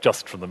separate it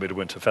just from the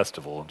midwinter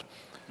festival.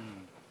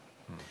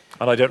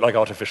 And I don't like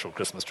artificial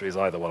Christmas trees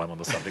either while I'm on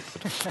the subject.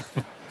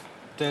 But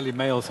Daily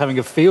Mail's having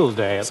a field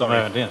day at the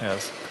moment. Yeah.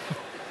 Yes.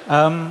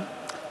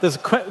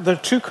 There are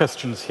two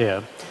questions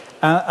here.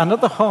 And at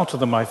the heart of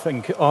them, I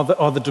think, are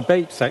the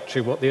debates,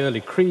 actually, what the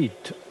early creed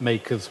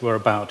makers were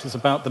about. It's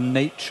about the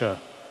nature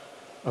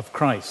of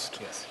Christ.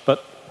 Yes.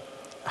 But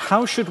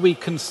how should we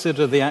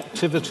consider the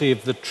activity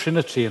of the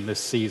Trinity in this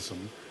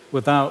season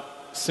without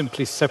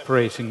simply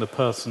separating the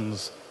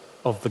persons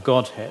of the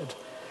Godhead?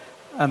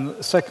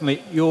 And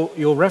secondly,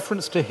 your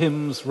reference to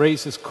hymns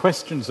raises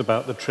questions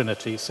about the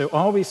Trinity. So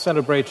are we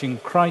celebrating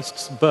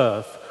Christ's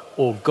birth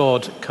or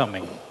God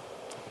coming?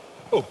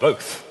 Oh,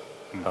 both.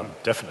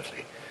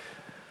 Definitely.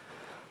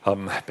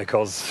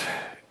 Because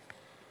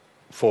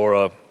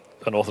for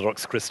an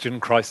Orthodox Christian,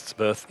 Christ's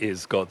birth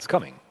is God's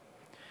coming.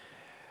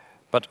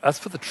 But as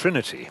for the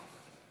Trinity,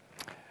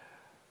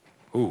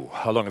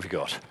 how long have you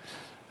got?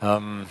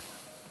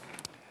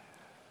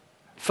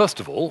 First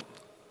of all,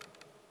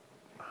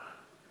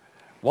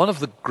 one of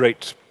the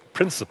great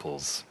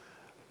principles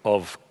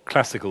of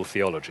classical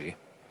theology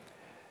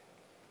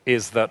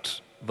is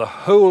that the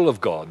whole of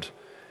God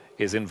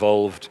is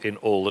involved in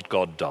all that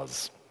God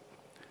does.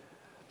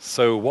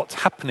 So what's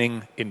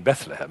happening in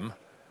Bethlehem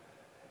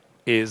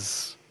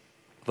is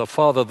the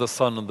Father, the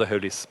Son, and the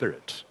Holy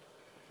Spirit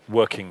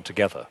working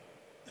together.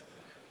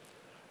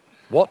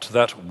 What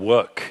that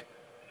work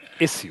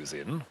issues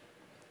in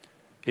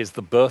is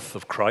the birth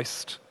of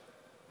Christ,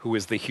 who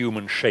is the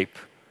human shape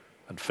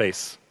and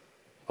face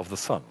of the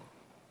Son.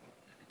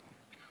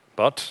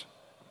 But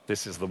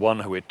This is the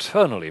one who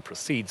eternally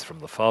proceeds from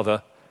the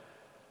Father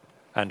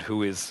and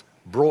who is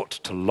brought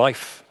to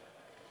life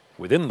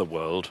within the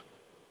world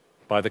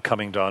by the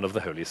coming down of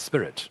the Holy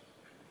Spirit.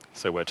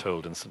 So we're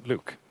told in St.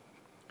 Luke.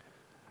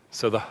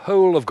 So the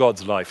whole of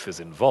God's life is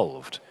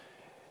involved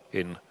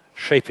in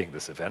shaping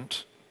this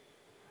event.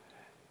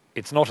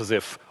 It's not as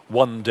if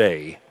one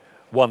day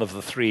one of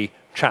the three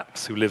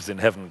chaps who lives in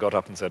heaven got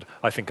up and said,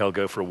 I think I'll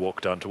go for a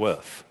walk down to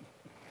earth.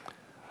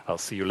 I'll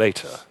see you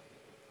later.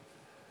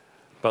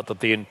 But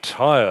that the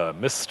entire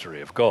mystery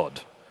of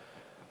God,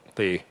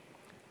 the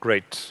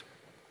great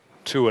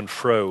to and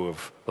fro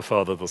of the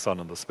Father, the Son,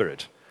 and the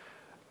Spirit,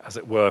 as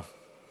it were,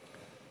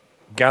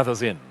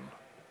 gathers in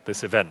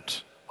this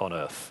event on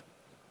earth.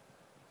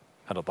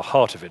 And at the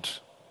heart of it,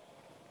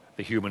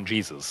 the human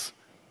Jesus,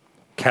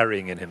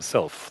 carrying in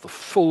himself the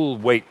full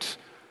weight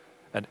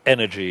and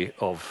energy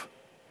of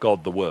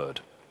God the Word.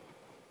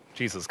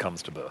 Jesus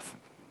comes to birth.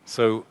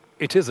 So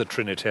it is a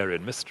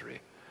Trinitarian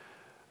mystery.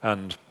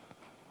 And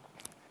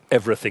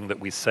everything that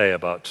we say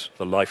about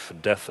the life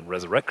and death and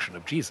resurrection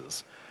of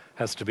Jesus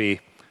has to be,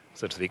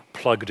 so to speak,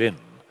 plugged in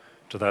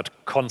to that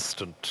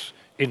constant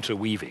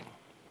interweaving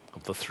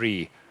of the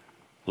three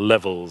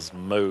levels,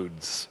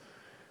 modes,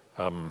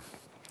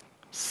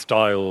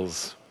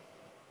 styles,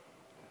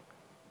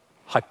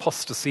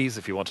 hypostases,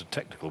 if you want a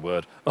technical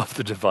word, of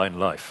the divine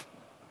life.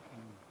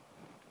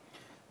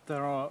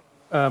 There are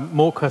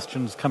more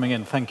questions coming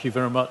in. Thank you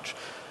very much.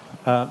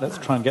 Let's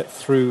try and get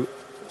through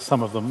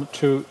some of them.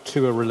 Two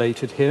are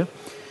related here.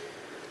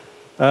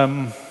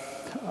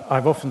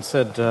 I've often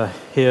said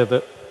here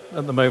that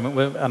at the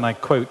moment, and I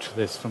quote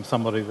this from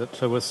somebody,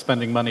 that we're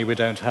spending money we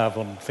don't have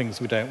on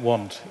things we don't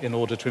want in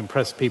order to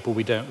impress people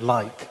we don't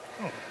like.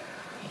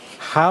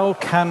 How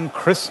can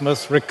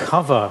Christmas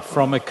recover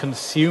from a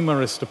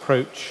consumerist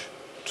approach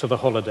to the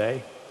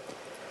holiday?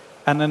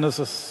 And then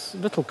there's a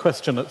little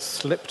question that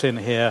slipped in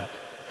here.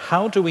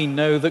 How do we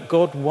know that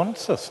God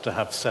wants us to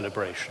have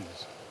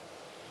celebrations?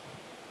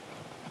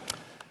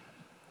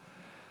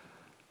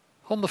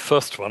 On the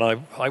first one,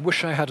 I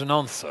wish I had an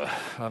answer.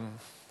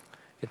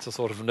 It's a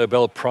sort of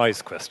Nobel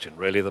Prize question,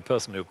 really. The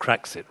person who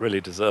cracks it really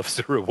deserves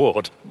a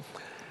reward.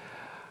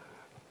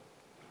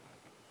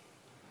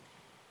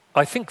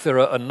 I think there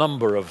are a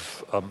number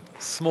of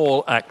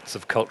small acts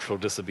of cultural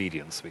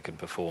disobedience we can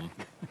perform,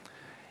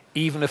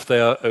 even if they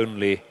are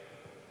only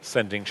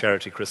sending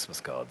charity Christmas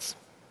cards.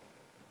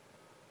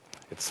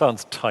 It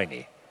sounds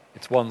tiny.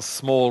 It's one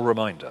small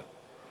reminder.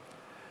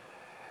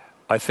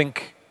 I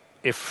think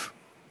if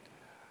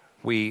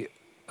we,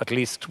 at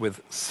least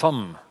with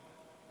some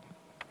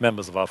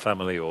members of our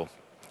family or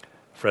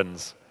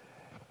friends,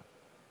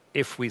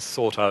 if we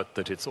sort out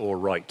that it's all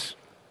right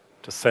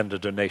to send a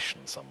donation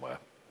somewhere.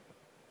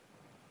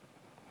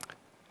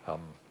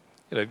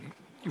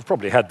 You've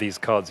probably had these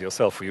cards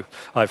yourself.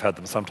 I've had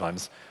them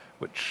sometimes,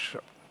 which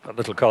a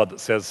little card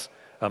that says,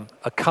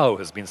 a cow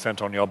has been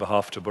sent on your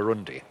behalf to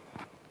Burundi.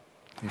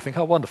 You think,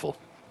 how wonderful.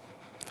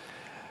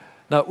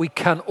 Now, we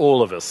can,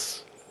 all of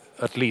us,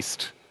 at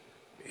least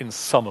in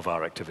some of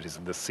our activities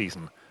in this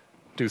season,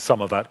 do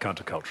some of that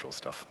countercultural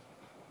stuff.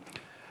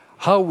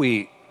 How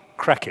we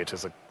crack it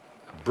as a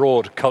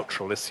broad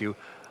cultural issue,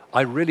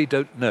 I really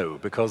don't know,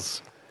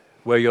 because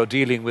where you're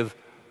dealing with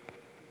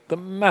the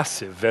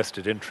massive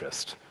vested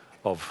interest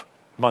of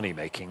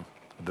money-making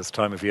at this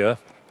time of year,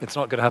 it's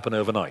not going to happen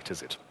overnight,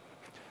 is it?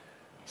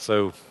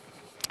 So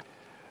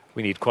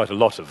we need quite a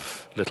lot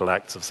of little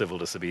acts of civil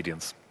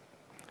disobedience.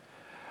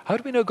 How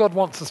do we know God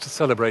wants us to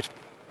celebrate?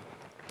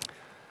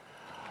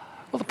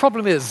 Well, the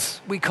problem is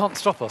we can't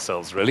stop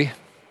ourselves, really.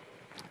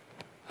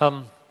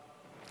 I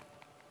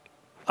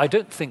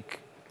don't think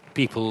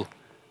people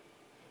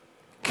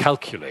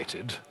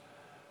calculated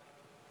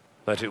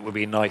that it would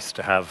be nice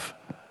to have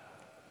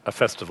a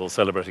festival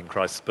celebrating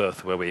Christ's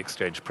birth where we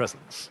exchange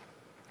presents.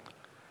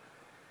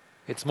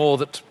 It's more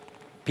that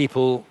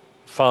people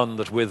found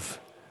that with,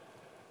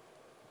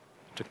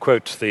 to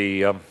quote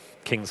the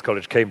King's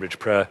College Cambridge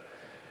prayer,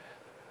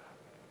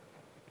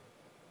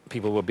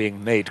 people were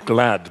being made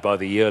glad by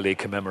the yearly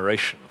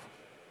commemoration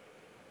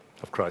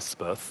of Christ's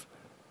birth.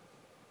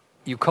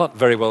 You can't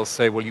very well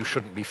say, well, you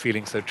shouldn't be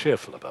feeling so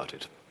cheerful about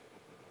it.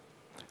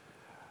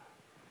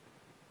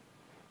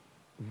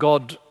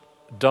 God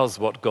does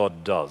what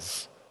God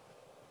does,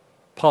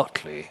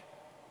 partly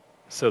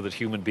so that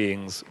human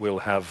beings will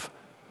have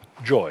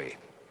joy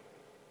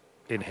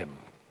in him.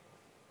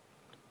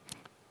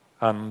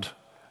 And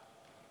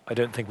I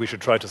don't think we should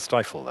try to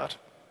stifle that.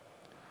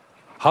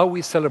 How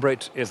we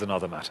celebrate is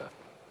another matter.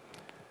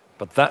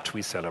 But that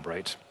we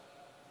celebrate,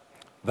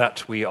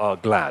 that we are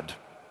glad,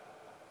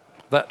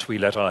 that we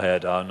let our hair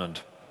down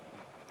and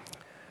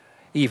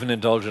even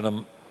indulge in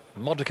a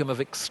modicum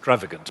of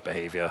extravagant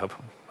behavior,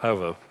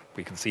 however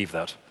we conceive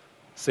that,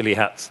 silly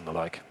hats and the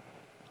like.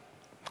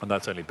 And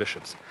that's only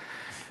bishops.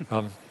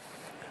 I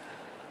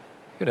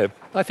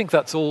think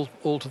that's all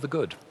to the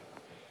good.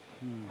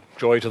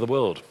 Joy to the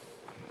world.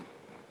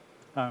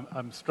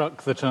 I'm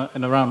struck that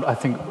around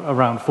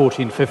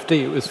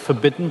 1450, it was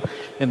forbidden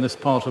in this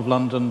part of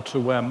London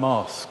to wear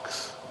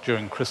masks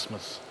during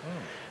Christmas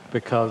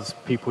because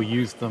people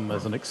used them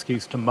as an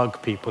excuse to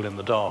mug people in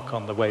the dark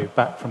on the way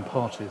back from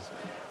parties.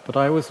 But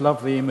I always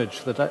loved the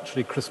image that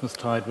actually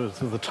Christmastide was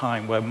the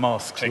time where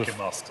masks Take your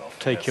masks off.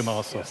 Take your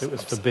mask off. It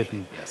was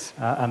forbidden. Yes.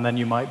 And then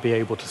you might be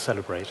able to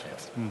celebrate.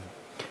 Yes.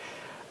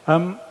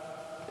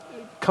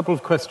 Couple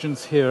of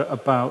questions here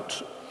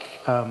about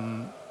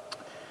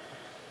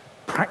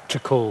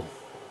practical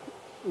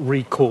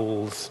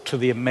recalls to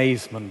the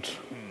amazement.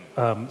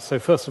 So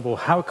first of all,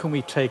 how can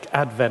we take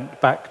Advent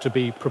back to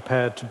be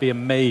prepared to be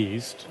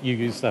amazed, you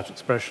use that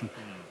expression,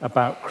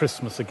 about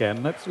Christmas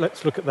again?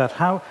 Let's look at that.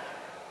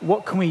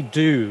 What can we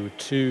do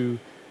to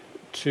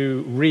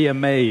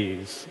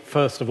re-amaze,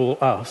 first of all,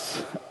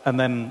 us, and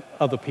then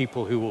other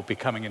people who will be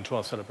coming into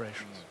our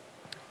celebrations?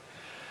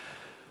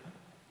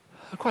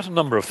 There are quite a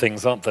number of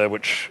things, aren't there,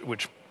 which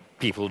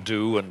people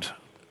do and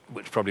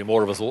which probably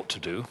more of us ought to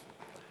do.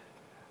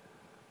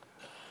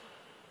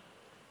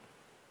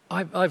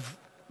 I've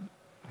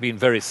been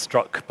very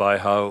struck by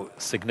how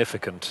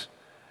significant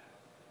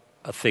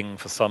a thing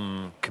for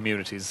some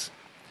communities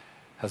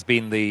has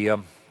been the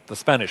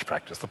Spanish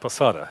practice, the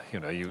posada. You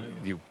know,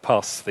 you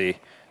pass the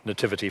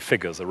nativity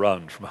figures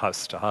around from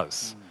house to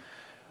house.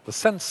 The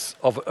sense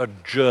of a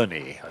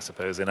journey, I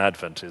suppose, in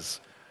Advent is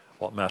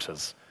what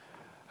matters.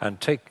 And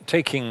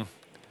taking,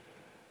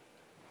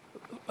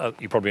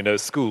 you probably know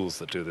schools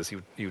that do this.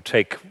 You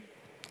take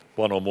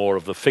one or more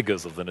of the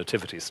figures of the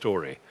nativity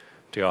story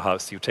to your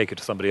house. You take it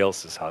to somebody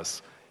else's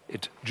house.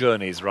 It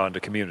journeys around a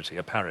community,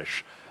 a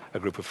parish, a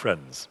group of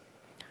friends.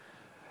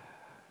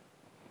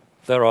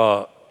 There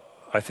are,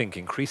 I think,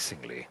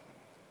 increasingly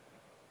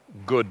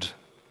good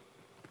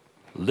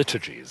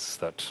liturgies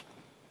that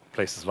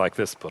places like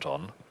this put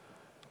on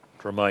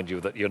to remind you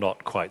that you're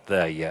not quite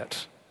there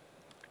yet.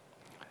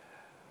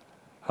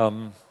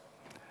 And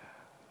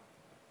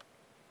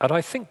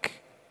I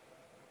think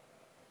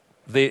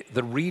the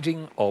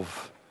reading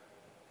of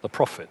the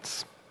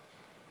prophets,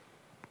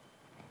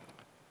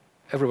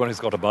 everyone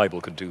who's got a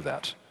Bible could do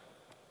that.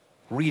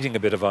 Reading a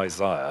bit of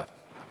Isaiah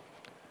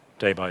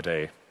day by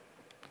day,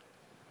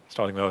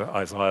 starting with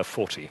Isaiah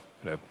 40,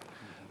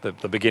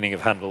 the beginning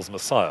of Handel's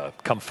Messiah,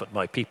 comfort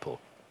my people.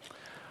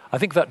 I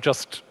think that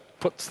just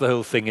puts the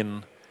whole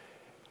thing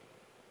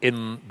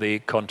in the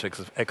context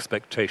of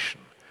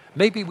expectation.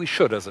 Maybe we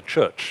should, as a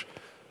church,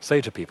 say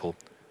to people,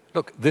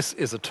 look, this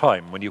is a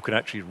time when you can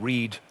actually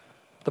read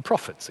the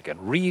prophets again,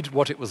 read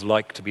what it was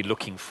like to be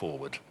looking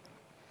forward,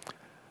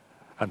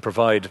 and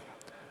provide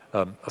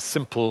a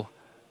simple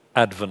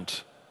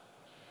Advent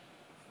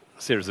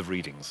series of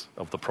readings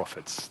of the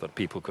prophets that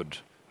people could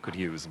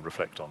use and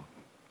reflect on.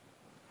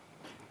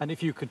 And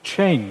if you could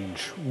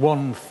change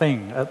one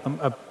thing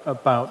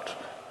about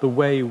the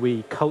way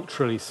we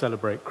culturally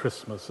celebrate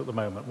Christmas at the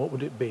moment, what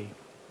would it be?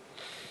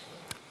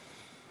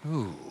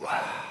 Ooh.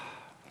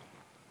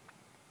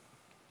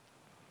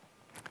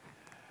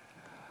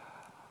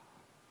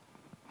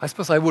 I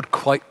suppose I would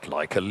quite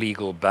like a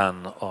legal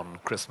ban on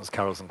Christmas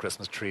carols and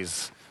Christmas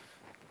trees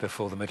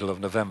before the middle of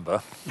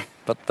November,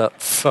 but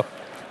that's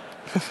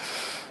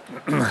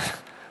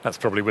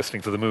probably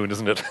whistling to the moon,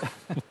 isn't it?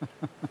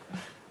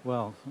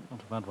 Well, not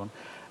a bad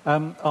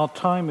one. Our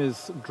time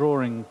is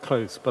drawing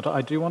close, but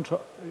I do want to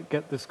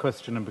get this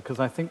question in because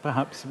I think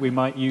perhaps we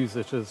might use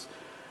it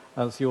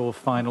as your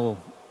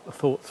final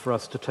thoughts for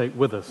us to take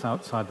with us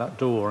outside that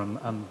door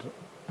and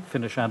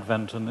finish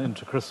Advent and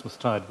into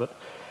Christmastide. But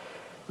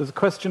there's a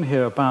question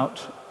here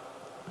about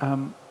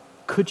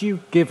could you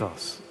give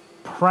us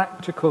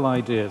practical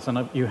ideas,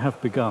 and you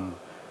have begun,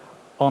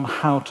 on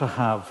how to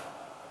have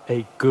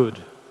a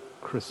good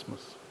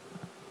Christmas?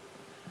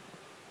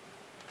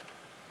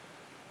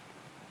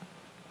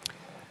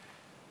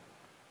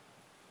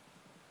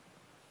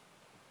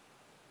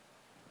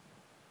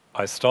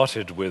 I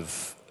started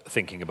with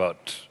thinking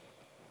about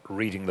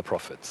reading the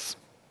prophets.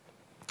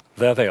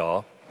 There they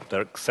are.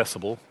 They're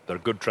accessible. They're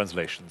good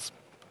translations.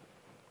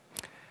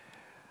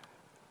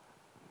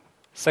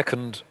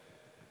 Second,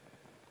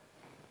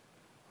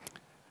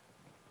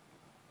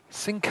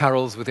 sing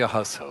carols with your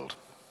household.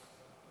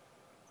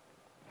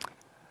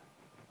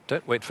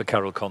 Don't wait for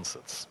carol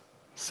concerts.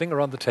 Sing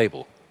around the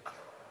table.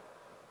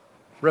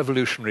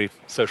 Revolutionary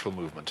social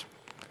movement.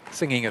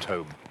 Singing at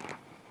home.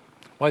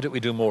 Why don't we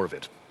do more of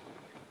it?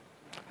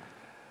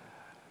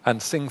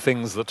 And sing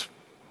things that,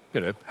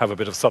 have a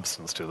bit of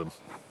substance to them.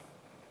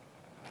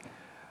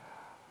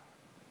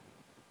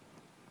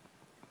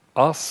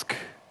 Ask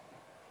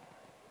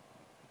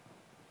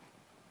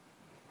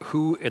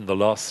who in the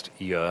last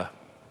year,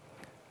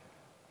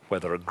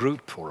 whether a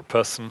group or a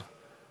person,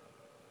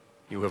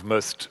 you have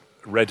most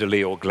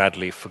readily or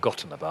gladly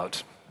forgotten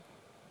about,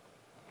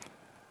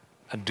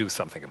 and do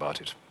something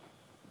about it.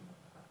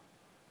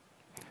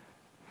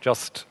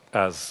 Just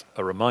as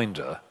a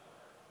reminder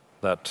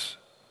that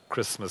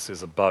Christmas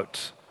is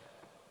about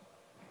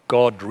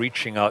God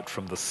reaching out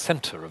from the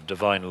center of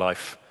divine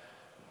life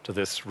to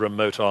this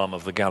remote arm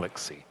of the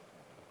galaxy,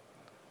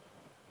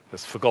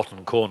 this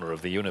forgotten corner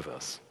of the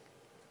universe.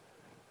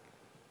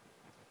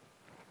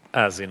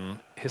 As in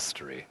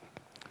history,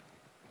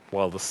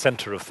 while the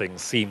center of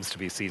things seems to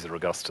be Caesar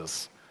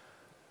Augustus,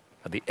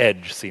 and the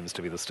edge seems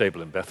to be the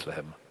stable in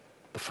Bethlehem,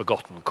 the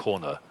forgotten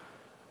corner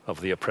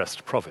of the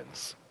oppressed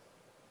province.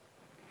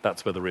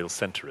 That's where the real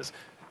center is.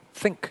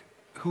 Think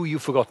who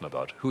you've forgotten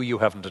about, who you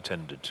haven't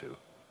attended to,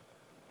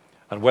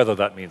 and whether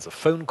that means a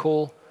phone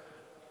call,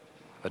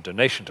 a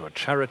donation to a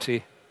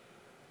charity,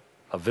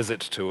 a visit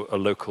to a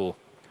local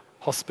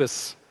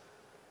hospice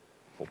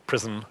or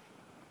prison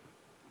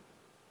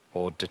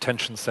or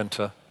detention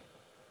center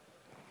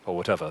or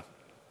whatever.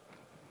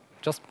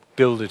 Just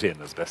build it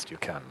in as best you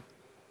can,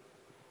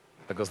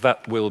 because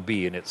that will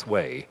be in its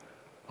way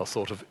a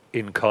sort of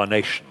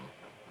incarnation,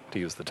 to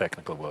use the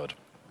technical word,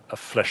 a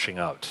fleshing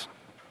out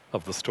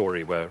of the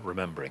story we're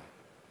remembering.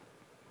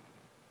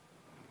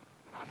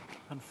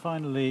 And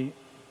finally,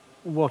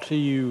 what are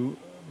you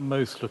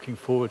most looking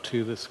forward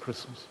to this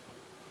Christmas?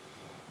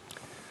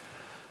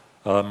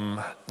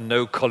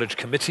 No college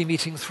committee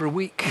meetings for a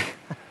week.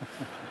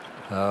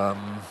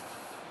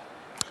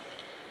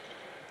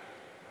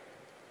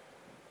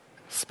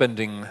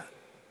 Spending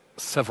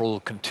several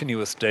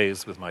continuous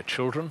days with my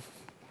children.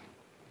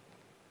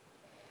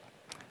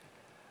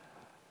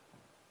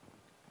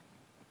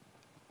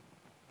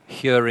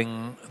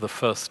 Hearing the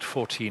first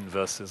 14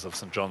 verses of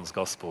St. John's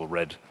Gospel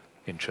read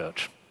in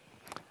church.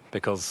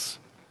 Because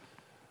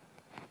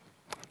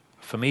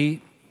for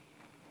me,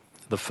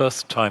 the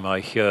first time I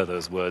hear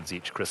those words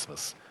each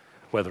Christmas,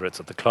 whether it's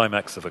at the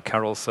climax of a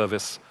carol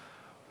service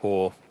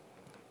or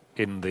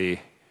in the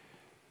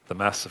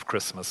Mass of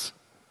Christmas,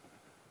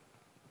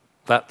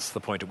 that's the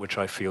point at which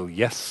I feel,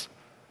 yes,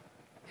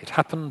 it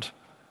happened,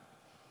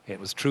 it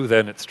was true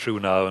then, it's true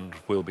now, and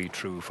will be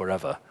true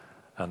forever.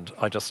 And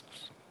I just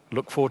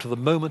look forward to the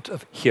moment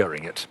of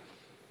hearing it,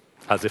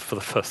 as if for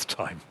the first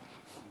time.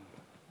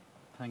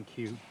 Thank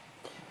you.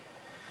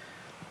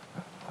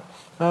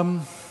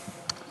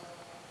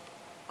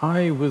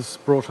 I was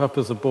brought up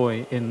as a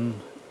boy in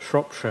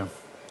Shropshire,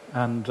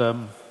 and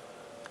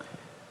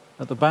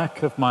at the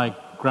back of my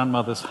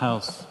grandmother's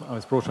house, I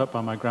was brought up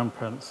by my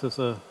grandparents, there's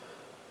a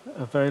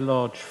very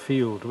large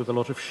field with a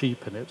lot of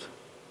sheep in it.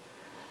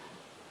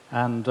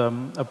 And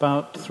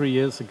about 3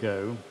 years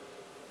ago,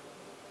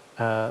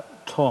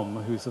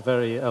 Tom, who's a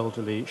very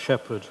elderly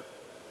shepherd,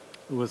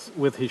 was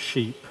with his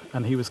sheep,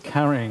 and he was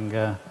carrying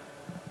a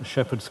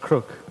shepherd's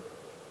crook.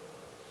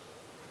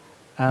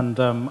 And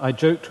I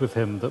joked with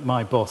him that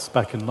my boss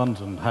back in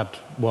London had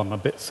one a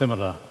bit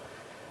similar.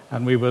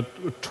 And we were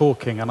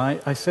talking, and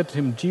I said to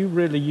him, do you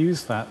really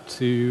use that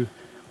to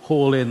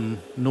haul in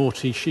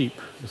naughty sheep?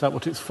 Is that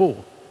what it's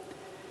for?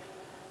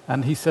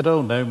 And he said,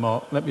 oh no,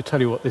 Mark, let me tell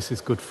you what this is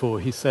good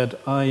for. He said,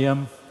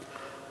 I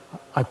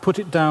put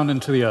it down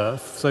into the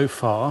earth so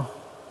far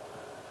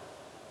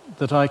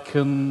that I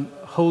can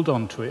hold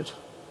on to it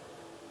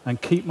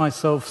and keep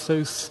myself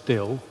so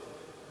still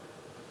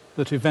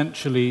that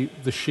eventually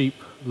the sheep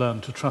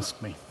learn to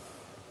trust me.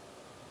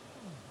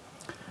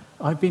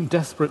 I've been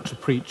desperate to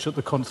preach at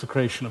the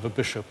consecration of a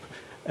bishop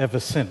ever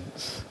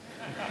since.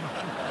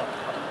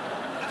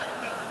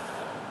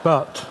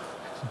 But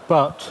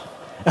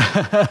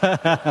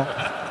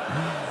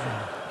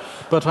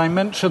I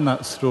mention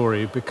that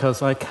story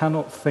because I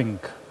cannot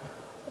think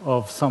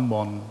of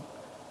someone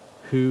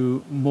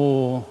who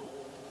more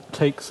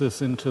takes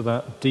us into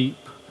that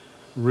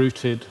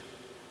deep-rooted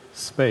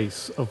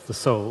space of the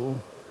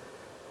soul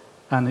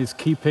and is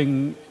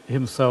keeping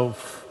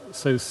himself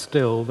so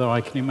still, though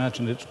I can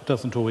imagine it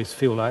doesn't always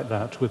feel like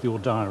that with your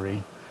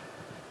diary,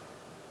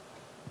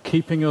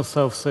 keeping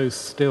yourself so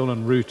still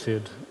and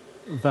rooted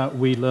that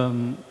we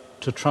learn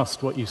to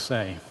trust what you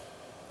say.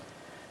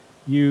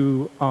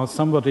 You are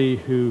somebody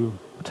who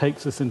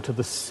takes us into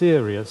the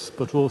serious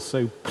but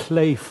also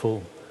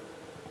playful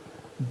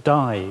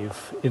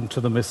dive into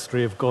the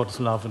mystery of God's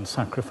love and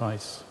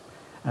sacrifice.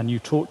 And you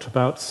talked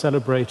about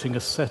celebrating a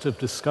set of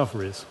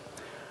discoveries.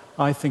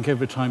 I think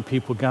every time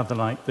people gather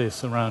like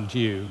this around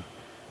you,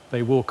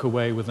 they walk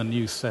away with a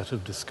new set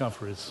of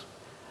discoveries.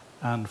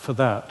 And for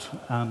that,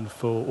 and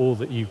for all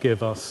that you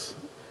give us,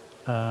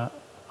 I,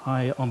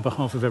 on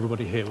behalf of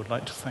everybody here, would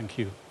like to thank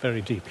you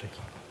very deeply.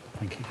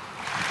 Thank you.